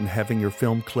advantage in having your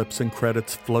film clips and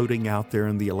credits floating out there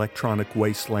in the electronic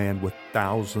wasteland with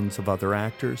thousands of other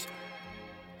actors.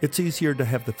 It's easier to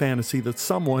have the fantasy that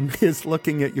someone is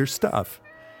looking at your stuff.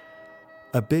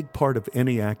 A big part of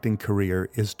any acting career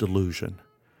is delusion.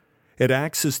 It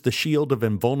acts as the shield of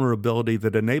invulnerability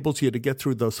that enables you to get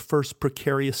through those first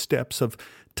precarious steps of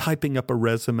typing up a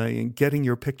resume and getting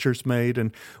your pictures made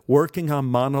and working on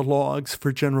monologues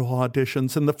for general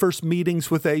auditions and the first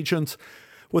meetings with agents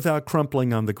without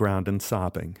crumpling on the ground and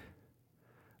sobbing.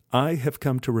 I have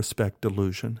come to respect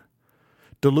delusion.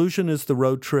 Delusion is the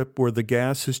road trip where the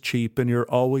gas is cheap and you're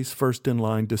always first in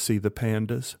line to see the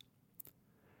pandas.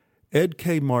 Ed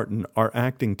K. Martin, our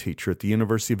acting teacher at the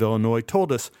University of Illinois,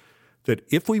 told us that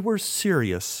if we were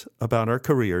serious about our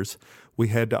careers, we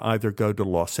had to either go to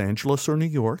Los Angeles or New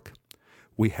York,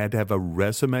 we had to have a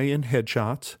resume and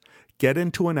headshots, get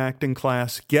into an acting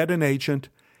class, get an agent,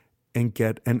 and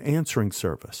get an answering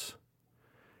service.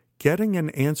 Getting an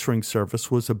answering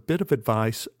service was a bit of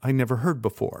advice I never heard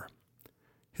before.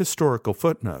 Historical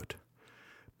footnote.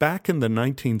 Back in the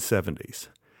 1970s,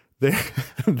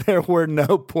 there were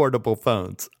no portable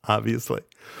phones, obviously.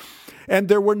 And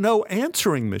there were no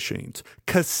answering machines.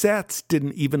 Cassettes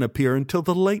didn't even appear until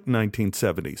the late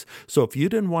 1970s. So if you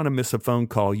didn't want to miss a phone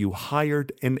call, you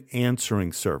hired an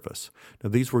answering service.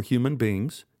 Now, these were human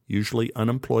beings, usually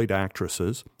unemployed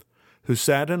actresses, who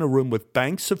sat in a room with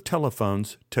banks of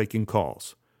telephones taking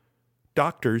calls.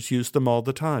 Doctors used them all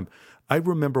the time. I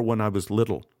remember when I was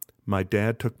little, my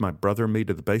dad took my brother and me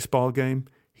to the baseball game.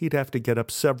 He'd have to get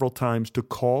up several times to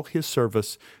call his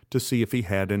service to see if he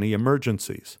had any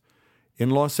emergencies. In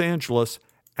Los Angeles,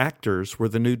 actors were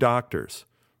the new doctors.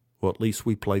 Well, at least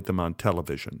we played them on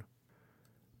television.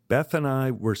 Beth and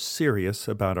I were serious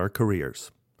about our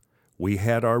careers. We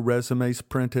had our resumes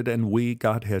printed and we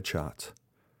got headshots.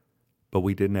 But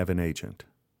we didn't have an agent.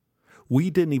 We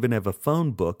didn't even have a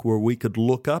phone book where we could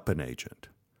look up an agent.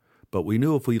 But we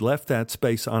knew if we left that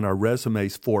space on our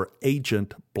resumes for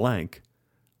agent blank,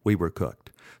 we were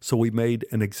cooked. So we made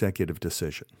an executive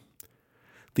decision.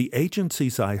 The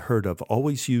agencies I heard of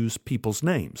always used people's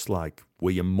names, like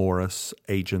William Morris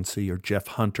Agency or Jeff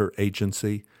Hunter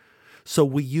Agency. So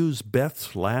we used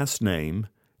Beth's last name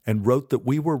and wrote that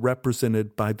we were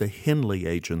represented by the Henley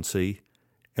Agency,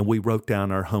 and we wrote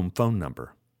down our home phone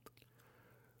number.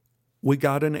 We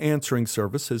got an answering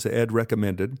service, as Ed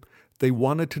recommended. They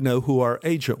wanted to know who our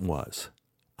agent was.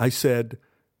 I said,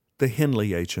 the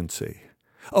Henley Agency.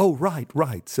 "Oh,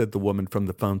 right, said the woman from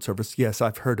the phone service. "Yes,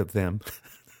 I've heard of them."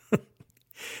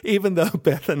 Even though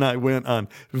Beth and I went on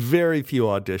very few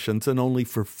auditions and only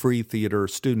for free theater or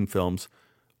student films,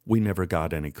 we never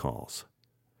got any calls.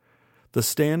 The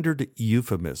standard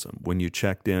euphemism when you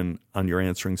checked in on your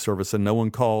answering service and no one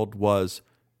called was,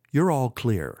 "You're all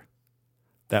clear."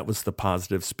 That was the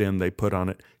positive spin they put on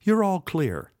it. "You're all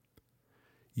clear."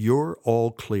 "You're all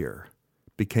clear"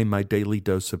 became my daily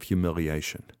dose of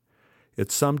humiliation.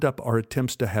 It summed up our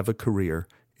attempts to have a career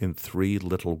in 3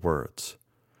 little words.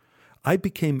 I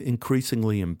became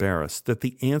increasingly embarrassed that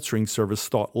the answering service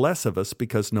thought less of us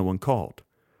because no one called.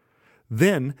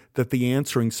 Then that the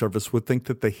answering service would think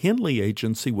that the Henley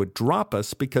agency would drop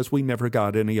us because we never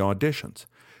got any auditions.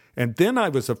 And then I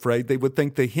was afraid they would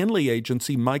think the Henley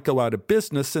agency might go out of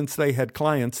business since they had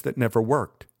clients that never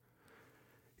worked.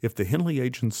 If the Henley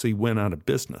agency went out of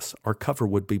business, our cover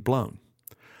would be blown.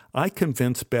 I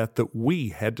convinced Beth that we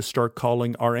had to start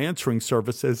calling our answering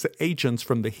service as agents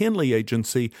from the Henley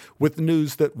agency with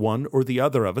news that one or the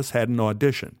other of us had an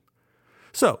audition.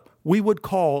 So we would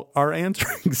call our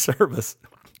answering service,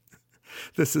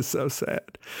 this is so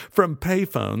sad, from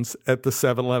payphones at the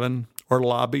 7-Eleven or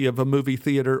lobby of a movie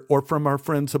theater or from our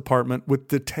friend's apartment with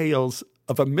details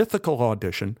of a mythical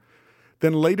audition.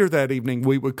 Then later that evening,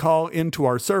 we would call into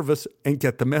our service and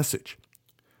get the message.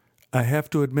 I have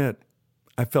to admit,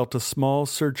 I felt a small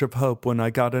surge of hope when I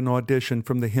got an audition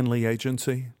from the Henley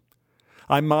agency.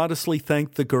 I modestly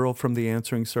thanked the girl from the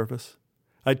answering service.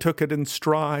 I took it in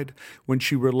stride when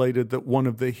she related that one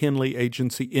of the Henley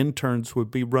agency interns would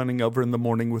be running over in the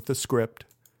morning with the script.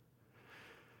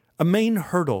 A main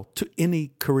hurdle to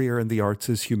any career in the arts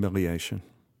is humiliation.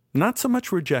 Not so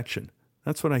much rejection.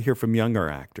 That's what I hear from younger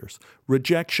actors.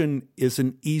 Rejection is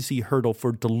an easy hurdle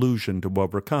for delusion to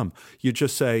overcome. You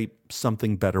just say,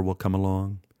 something better will come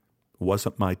along. It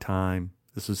wasn't my time.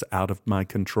 This is out of my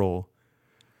control.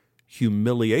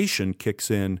 Humiliation kicks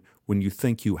in when you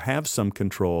think you have some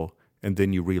control and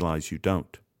then you realize you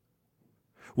don't.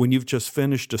 When you've just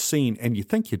finished a scene and you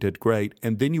think you did great,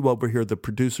 and then you overhear the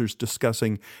producers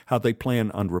discussing how they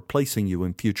plan on replacing you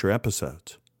in future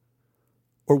episodes.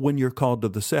 Or when you're called to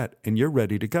the set and you're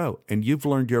ready to go and you've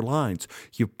learned your lines,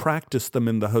 you've practiced them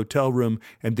in the hotel room,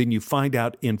 and then you find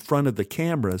out in front of the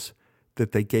cameras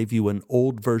that they gave you an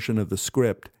old version of the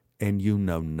script and you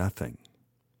know nothing.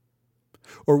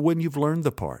 Or when you've learned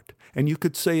the part and you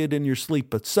could say it in your sleep,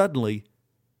 but suddenly,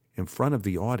 in front of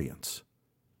the audience,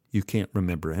 you can't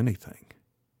remember anything.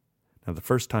 Now, the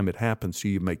first time it happens to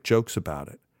you, you make jokes about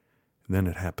it, and then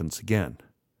it happens again.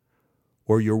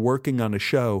 Or you're working on a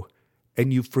show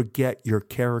and you forget your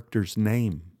character's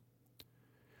name.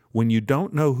 When you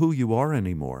don't know who you are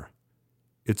anymore,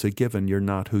 it's a given you're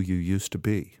not who you used to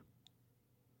be.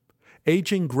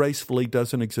 Aging gracefully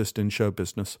doesn't exist in show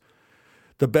business.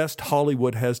 The best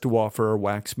Hollywood has to offer are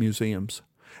wax museums,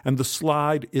 and the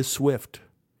slide is swift.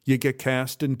 You get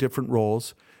cast in different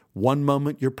roles. One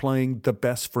moment you're playing the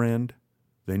best friend,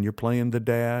 then you're playing the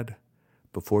dad.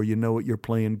 Before you know it, you're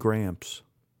playing Gramps.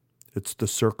 It's the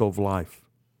circle of life.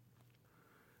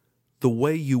 The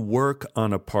way you work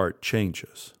on a part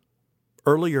changes.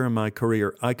 Earlier in my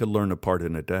career, I could learn a part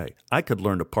in a day. I could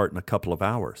learn a part in a couple of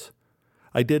hours.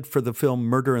 I did for the film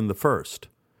Murder in the First.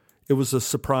 It was a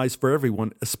surprise for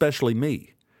everyone, especially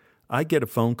me. I get a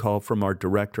phone call from our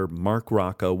director, Mark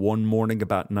Rocco, one morning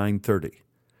about 9:30.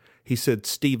 He said,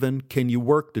 "Stephen, can you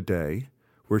work today?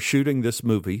 We're shooting this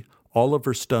movie.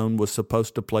 Oliver Stone was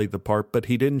supposed to play the part, but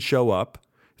he didn't show up.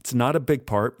 It's not a big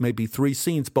part, maybe 3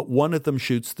 scenes, but one of them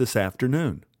shoots this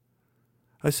afternoon."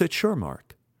 I said, "Sure,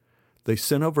 Mark." They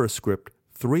sent over a script.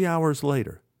 3 hours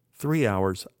later, 3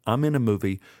 hours, I'm in a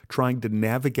movie trying to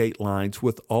navigate lines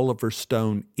with Oliver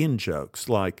Stone in-jokes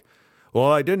like,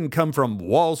 "Well, I didn't come from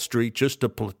Wall Street just to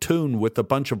platoon with a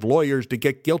bunch of lawyers to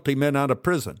get guilty men out of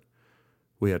prison."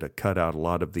 We had to cut out a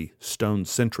lot of the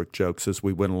Stone-centric jokes as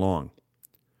we went along.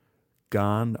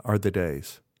 Gone are the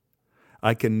days.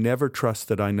 I can never trust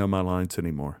that I know my lines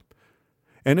anymore.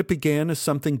 And it began as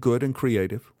something good and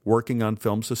creative. Working on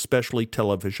films, especially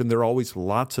television, there are always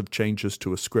lots of changes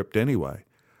to a script anyway.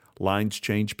 Lines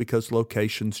change because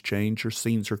locations change or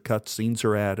scenes are cut, scenes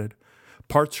are added.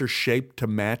 Parts are shaped to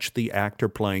match the actor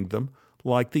playing them,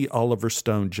 like the Oliver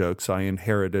Stone jokes I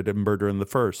inherited in Murder in the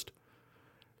First.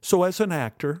 So as an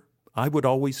actor, I would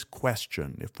always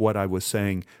question if what I was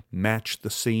saying matched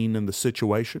the scene and the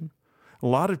situation. A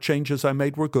lot of changes I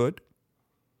made were good,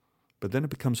 but then it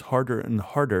becomes harder and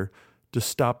harder to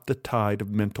stop the tide of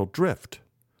mental drift.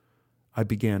 I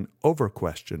began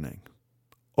over-questioning,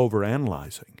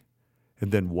 over-analyzing,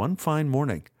 and then one fine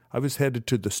morning, I was headed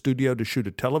to the studio to shoot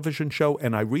a television show,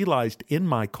 and I realized in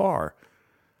my car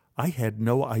I had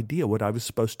no idea what I was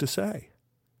supposed to say.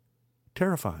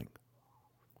 Terrifying.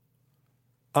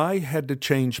 I had to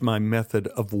change my method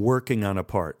of working on a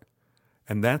part,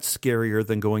 and that's scarier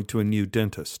than going to a new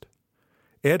dentist.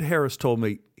 Ed Harris told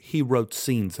me he wrote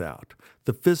scenes out.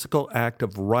 The physical act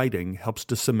of writing helps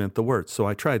to cement the words, so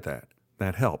I tried that.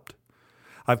 That helped.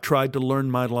 I've tried to learn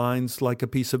my lines like a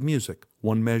piece of music,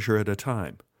 one measure at a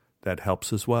time. That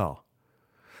helps as well.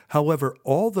 However,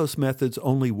 all those methods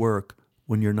only work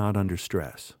when you're not under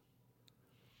stress.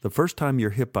 The first time you're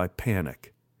hit by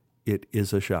panic, it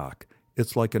is a shock.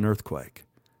 It's like an earthquake.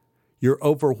 You're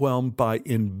overwhelmed by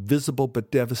invisible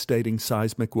but devastating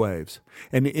seismic waves.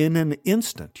 And in an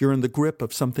instant, you're in the grip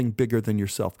of something bigger than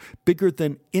yourself, bigger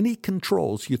than any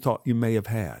controls you thought you may have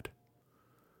had.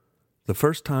 The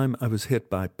first time I was hit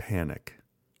by panic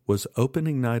was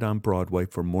opening night on Broadway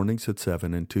for Mornings at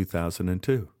 7 in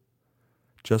 2002.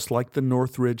 Just like the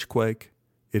Northridge quake,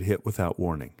 it hit without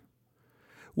warning.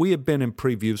 We had been in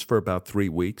previews for about 3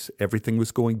 weeks. Everything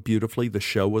was going beautifully. The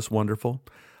show was wonderful.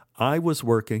 I was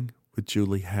working with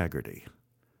Julie Haggerty,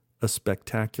 a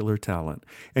spectacular talent.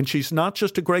 And she's not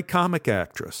just a great comic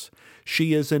actress.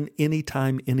 She is an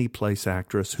anytime, anyplace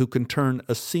actress who can turn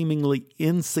a seemingly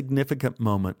insignificant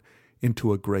moment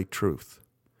into a great truth.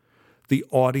 The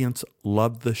audience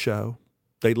loved the show.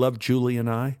 They loved Julie and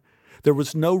I. There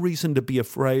was no reason to be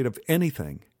afraid of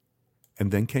anything.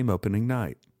 And then came opening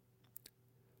night.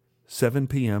 7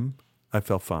 p.m., I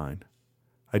felt fine.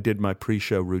 I did my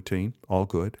pre-show routine, all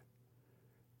good.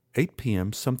 8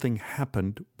 p.m., something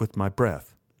happened with my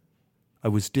breath. I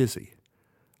was dizzy.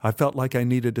 I felt like I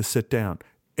needed to sit down.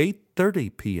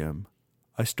 8:30 p.m.,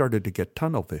 I started to get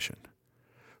tunnel vision.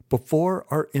 Before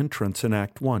our entrance in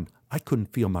Act 1, I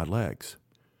couldn't feel my legs.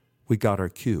 We got our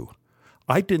cue.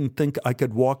 I didn't think I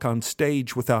could walk on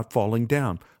stage without falling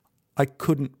down. I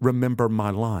couldn't remember my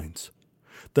lines.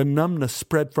 The numbness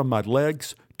spread from my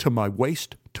legs to my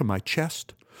waist to my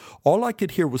chest. All I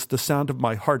could hear was the sound of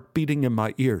my heart beating in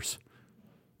my ears.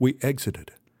 We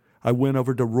exited. I went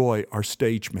over to Roy, our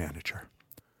stage manager.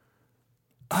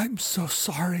 "I'm so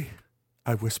sorry,"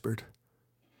 I whispered.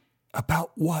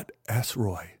 "About what?" asked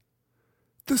Roy.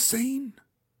 "The scene."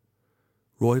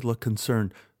 Roy looked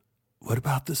concerned. "What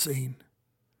about the scene?"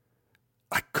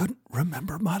 "I couldn't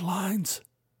remember my lines."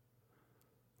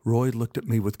 Roy looked at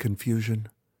me with confusion.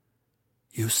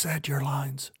 "You said your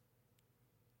lines."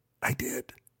 "I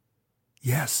did.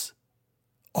 Yes,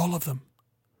 all of them."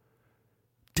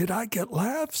 "Did I get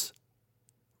laughs?"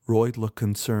 Roy looked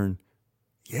concerned.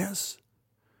 "Yes.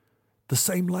 The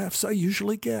same laughs I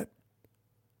usually get."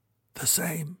 "The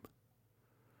same."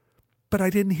 "But I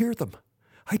didn't hear them.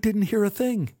 I didn't hear a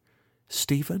thing.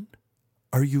 Stephen,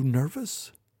 are you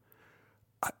nervous?"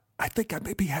 I think I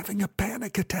may be having a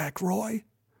panic attack, Roy."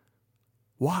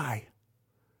 "Why?"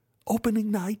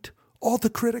 "Opening night. All the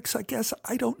critics, I guess.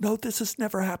 I don't know. This has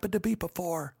never happened to me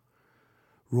before."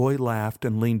 Roy laughed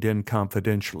and leaned in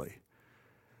confidentially.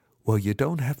 "Well, you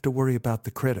don't have to worry about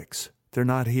the critics. They're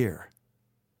not here."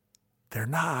 "They're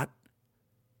not?"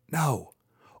 "No.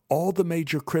 All the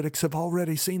major critics have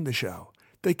already seen the show.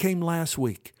 They came last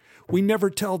week. We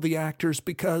never tell the actors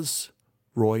because,"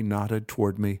 Roy nodded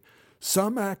toward me,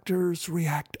 "some actors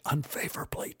react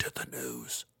unfavorably to the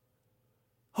news."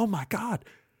 "Oh, my God.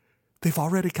 They've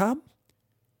already come?"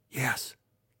 "Yes,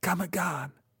 come and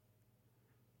gone."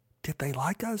 "Did they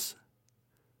like us?"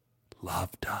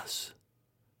 "Loved us."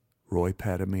 Roy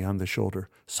patted me on the shoulder.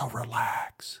 "So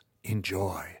relax.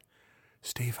 Enjoy.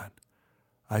 Stephen,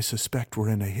 I suspect we're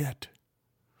in a hit."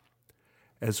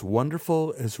 As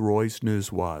wonderful as Roy's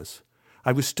news was,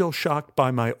 I was still shocked by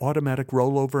my automatic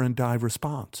rollover and dive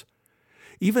response.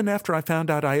 Even after I found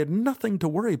out I had nothing to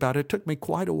worry about, it took me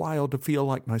quite a while to feel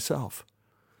like myself.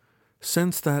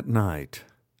 Since that night,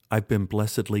 I've been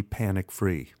blessedly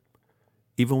panic-free,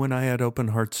 even when I had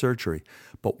open-heart surgery.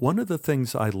 But one of the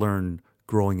things I learned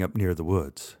growing up near the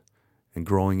woods and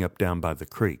growing up down by the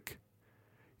creek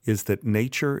is that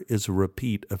nature is a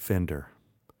repeat offender.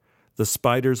 The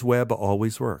spider's web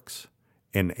always works,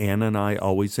 and Anna and I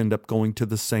always end up going to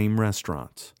the same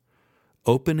restaurants.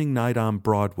 Opening night on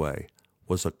Broadway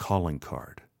was a calling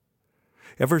card.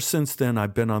 Ever since then,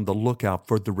 I've been on the lookout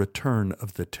for the return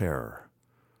of the terror.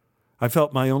 I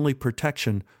felt my only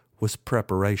protection was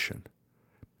preparation,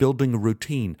 building a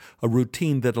routine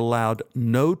that allowed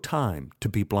no time to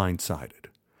be blindsided.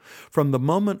 From the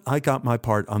moment I got my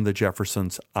part on the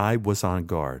Jeffersons, I was on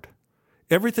guard.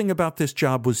 Everything about this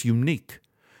job was unique.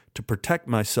 To protect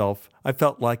myself, I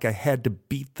felt like I had to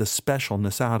beat the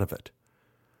specialness out of it.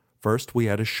 First, we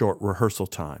had a short rehearsal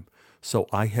time, so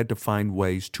I had to find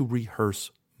ways to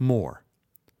rehearse more.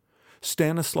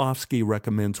 Tobolowsky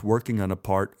recommends working on a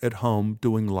part at home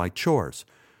doing light chores,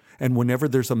 and whenever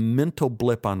there's a mental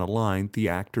blip on a line, the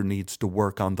actor needs to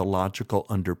work on the logical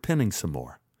underpinning some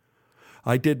more.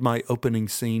 I did my opening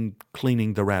scene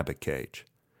cleaning the rabbit cage.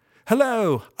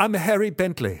 "Hello, I'm Harry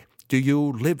Bentley. Do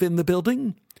you live in the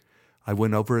building?" I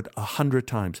went over it 100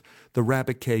 times. The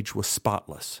rabbit cage was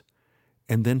spotless.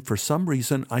 And then for some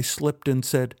reason I slipped and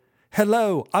said,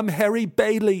 "Hello, I'm Harry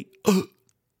Bailey."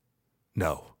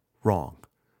 No, wrong.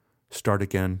 Start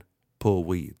again, pull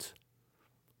weeds.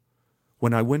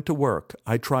 When I went to work,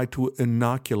 I tried to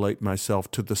inoculate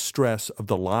myself to the stress of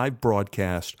the live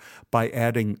broadcast by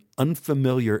adding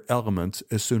unfamiliar elements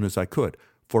as soon as I could.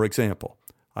 For example,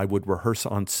 I would rehearse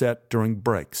on set during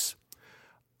breaks.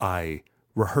 I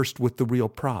rehearsed with the real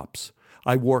props.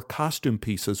 I wore costume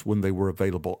pieces when they were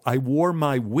available. I wore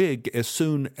my wig as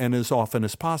soon and as often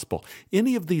as possible.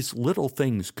 Any of these little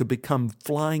things could become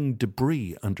flying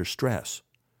debris under stress.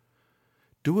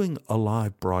 Doing a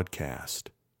live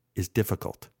broadcast is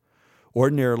difficult.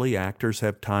 Ordinarily, actors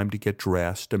have time to get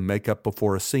dressed and make up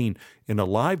before a scene. In a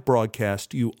live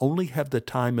broadcast, you only have the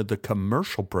time of the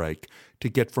commercial break to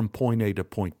get from point A to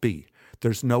point B.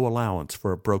 There's no allowance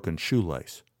for a broken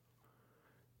shoelace.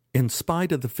 In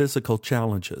spite of the physical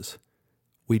challenges,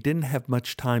 we didn't have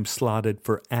much time slotted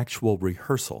for actual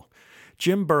rehearsal.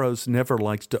 Jim Burrows never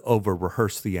likes to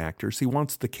over-rehearse the actors. He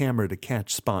wants the camera to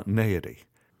catch spontaneity.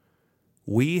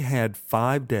 We had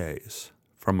 5 days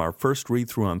from our first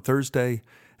read-through on Thursday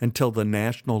until the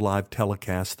national live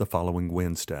telecast the following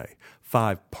Wednesday.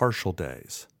 5 partial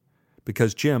days.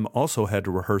 Because Jim also had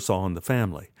to rehearse All in the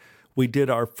Family. We did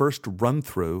our first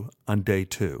run-through on day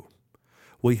 2.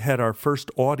 We had our first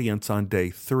audience on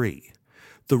day 3.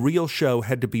 The real show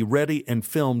had to be ready and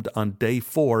filmed on day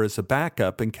 4 as a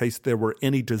backup in case there were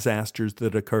any disasters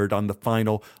that occurred on the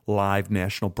final live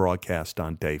national broadcast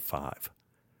on day 5.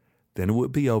 Then it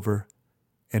would be over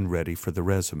and ready for the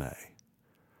Résumé.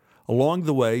 Along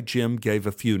the way, Jim gave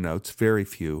a few notes, very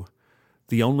few.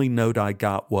 The only note I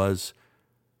got was,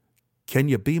 "Can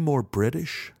you be more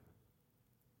British?"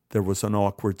 There was an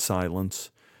awkward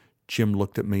silence. Jim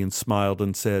looked at me and smiled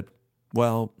and said,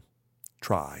 "Well,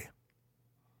 try."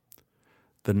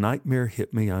 The nightmare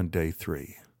hit me on day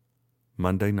 3,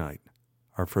 Monday night,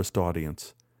 our first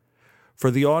audience. For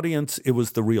the audience, it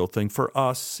was the real thing. For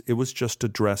us, it was just a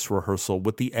dress rehearsal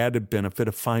with the added benefit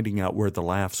of finding out where the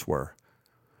laughs were.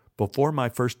 Before my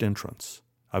first entrance,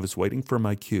 I was waiting for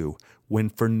my cue when,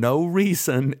 for no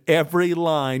reason, every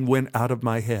line went out of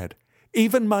my head,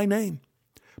 even my name.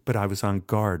 But I was on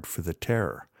guard for the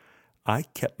terror. I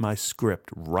kept my script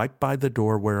right by the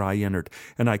door where I entered,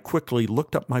 and I quickly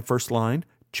looked up my first line,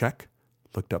 check,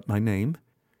 looked up my name,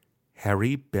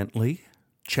 Harry Bentley,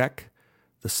 check.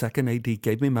 The second AD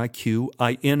gave me my cue,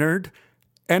 I entered,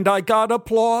 and I got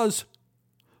applause.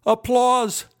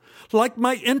 Applause! Like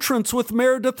my entrance with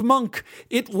Meredith Monk.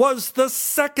 It was the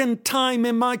second time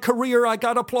in my career I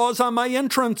got applause on my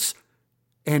entrance,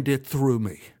 and it threw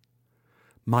me.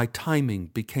 My timing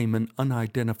became an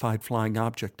unidentified flying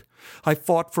object. I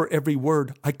fought for every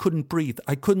word. I couldn't breathe.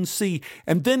 I couldn't see.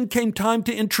 And then came time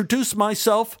to introduce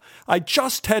myself. I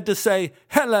just had to say,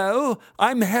 "Hello,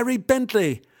 I'm Harry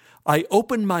Bentley." I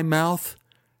opened my mouth,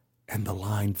 and the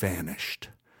line vanished.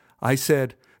 I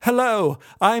said, "Hello,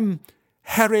 I'm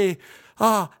Harry.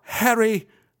 Harry."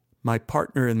 My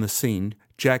partner in the scene,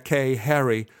 Jackie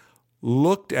Harry,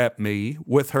 looked at me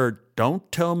with her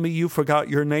 "Don't tell me you forgot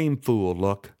your name, fool"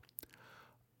 look.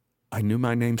 I knew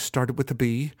my name started with a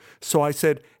B, so I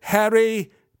said,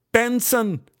 "Harry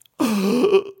Benson."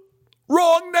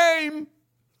 Wrong name!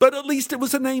 But at least it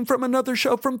was a name from another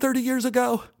show from 30 years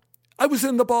ago. I was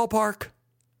in the ballpark.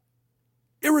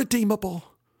 Irredeemable.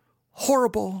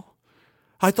 Horrible.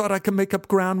 I thought I could make up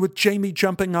ground with Jamie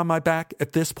jumping on my back.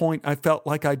 At this point, I felt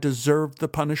like I deserved the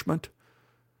punishment.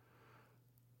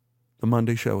 The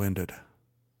Monday show ended.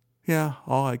 Yeah,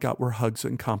 all I got were hugs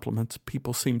and compliments.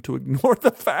 People seemed to ignore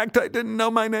the fact I didn't know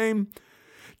my name.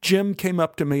 Jim came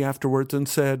up to me afterwards and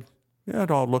said, "Yeah,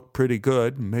 it all looked pretty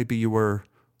good. Maybe you were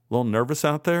a little nervous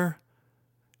out there?"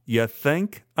 "You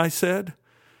think?" I said.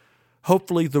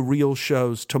 "Hopefully the real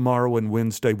shows tomorrow and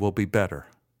Wednesday will be better."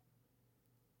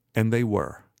 And they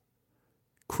were.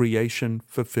 Creation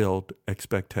fulfilled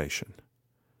expectation.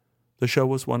 The show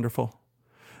was wonderful.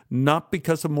 Not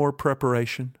because of more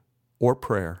preparation or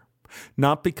prayer.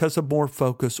 Not because of more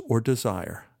focus or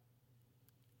desire.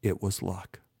 It was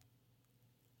luck.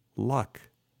 Luck.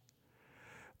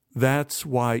 That's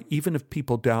why even if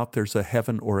people doubt there's a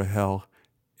heaven or a hell,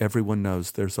 everyone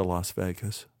knows there's a Las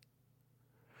Vegas.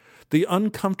 The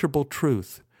uncomfortable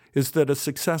truth is that a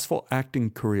successful acting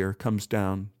career comes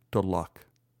down to luck.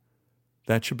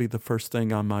 That should be the first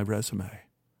thing on my resume,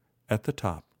 at the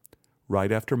top,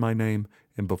 right after my name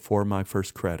and before my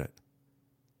first credit.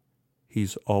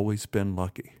 He's always been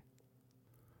lucky.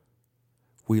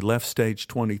 We left stage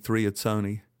 23 at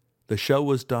Sony. The show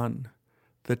was done.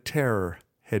 The terror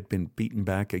had been beaten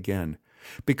back again.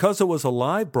 Because it was a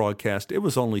live broadcast, it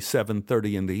was only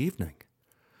 7:30 in the evening.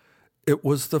 It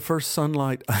was the first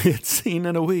sunlight I had seen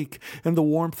in a week, and the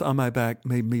warmth on my back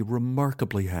made me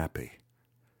remarkably happy.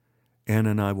 Ann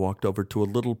and I walked over to a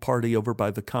little party over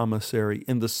by the commissary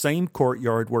in the same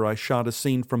courtyard where I shot a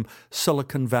scene from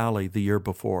Silicon Valley the year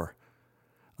before.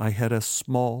 I had a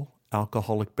small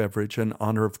alcoholic beverage in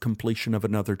honor of completion of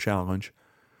another challenge.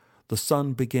 The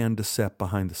sun began to set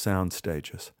behind the sound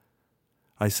stages.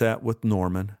 I sat with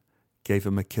Norman, gave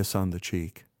him a kiss on the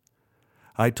cheek.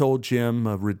 I told Jim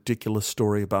a ridiculous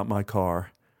story about my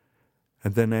car,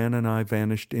 and then Ann and I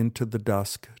vanished into the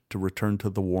dusk to return to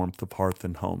the warmth of hearth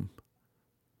and home.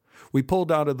 We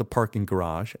pulled out of the parking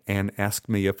garage. Ann asked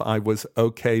me if I was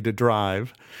okay to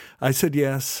drive. I said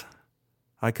yes.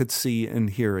 I could see and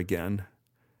hear again.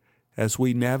 As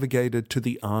we navigated to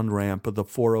the on-ramp of the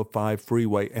 405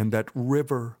 freeway and that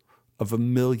river of a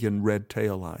million red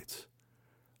taillights,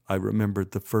 I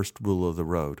remembered the first rule of the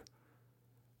road.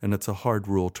 And it's a hard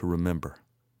rule to remember.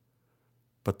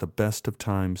 But the best of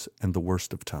times and the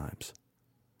worst of times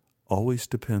always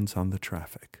depends on the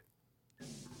traffic.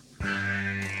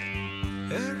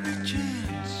 Every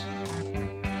chance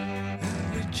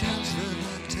that I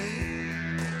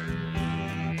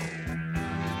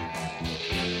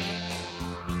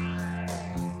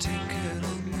take it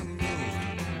on the road.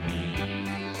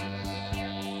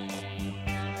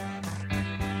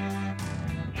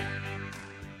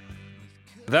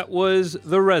 That was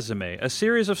The Résumé, a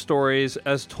series of stories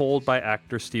as told by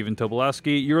actor Stephen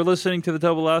Tobolowsky. You're listening to the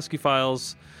Tobolowsky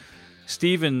Files.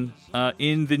 Stephen,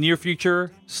 in the near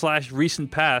future /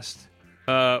 recent past,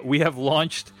 we have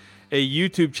launched a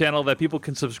YouTube channel that people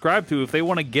can subscribe to if they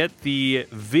want to get the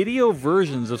video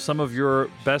versions of some of your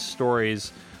best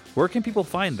stories. Where can people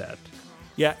find that?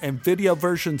 Yeah, and video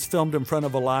versions filmed in front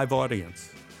of a live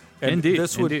audience. And Indeed.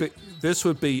 This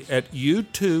would be at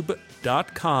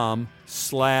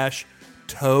youtube.com/Tobofiles,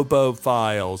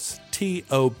 TOBOFILES,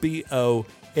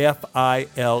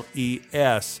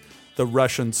 the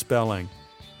Russian spelling.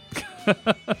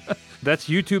 That's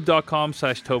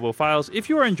youtube.com/Tobofiles. If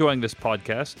you are enjoying this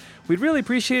podcast, we'd really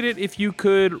appreciate it if you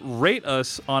could rate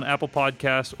us on Apple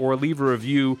Podcasts or leave a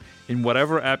review in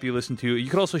whatever app you listen to. You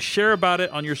could also share about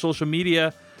it on your social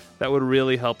media. That would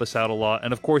really help us out a lot.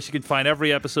 And of course, you can find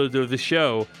every episode of the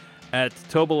show at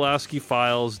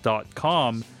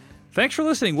Tobolowskyfiles.com. Thanks for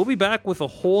listening. We'll be back with a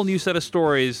whole new set of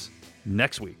stories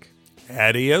next week.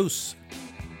 Adios.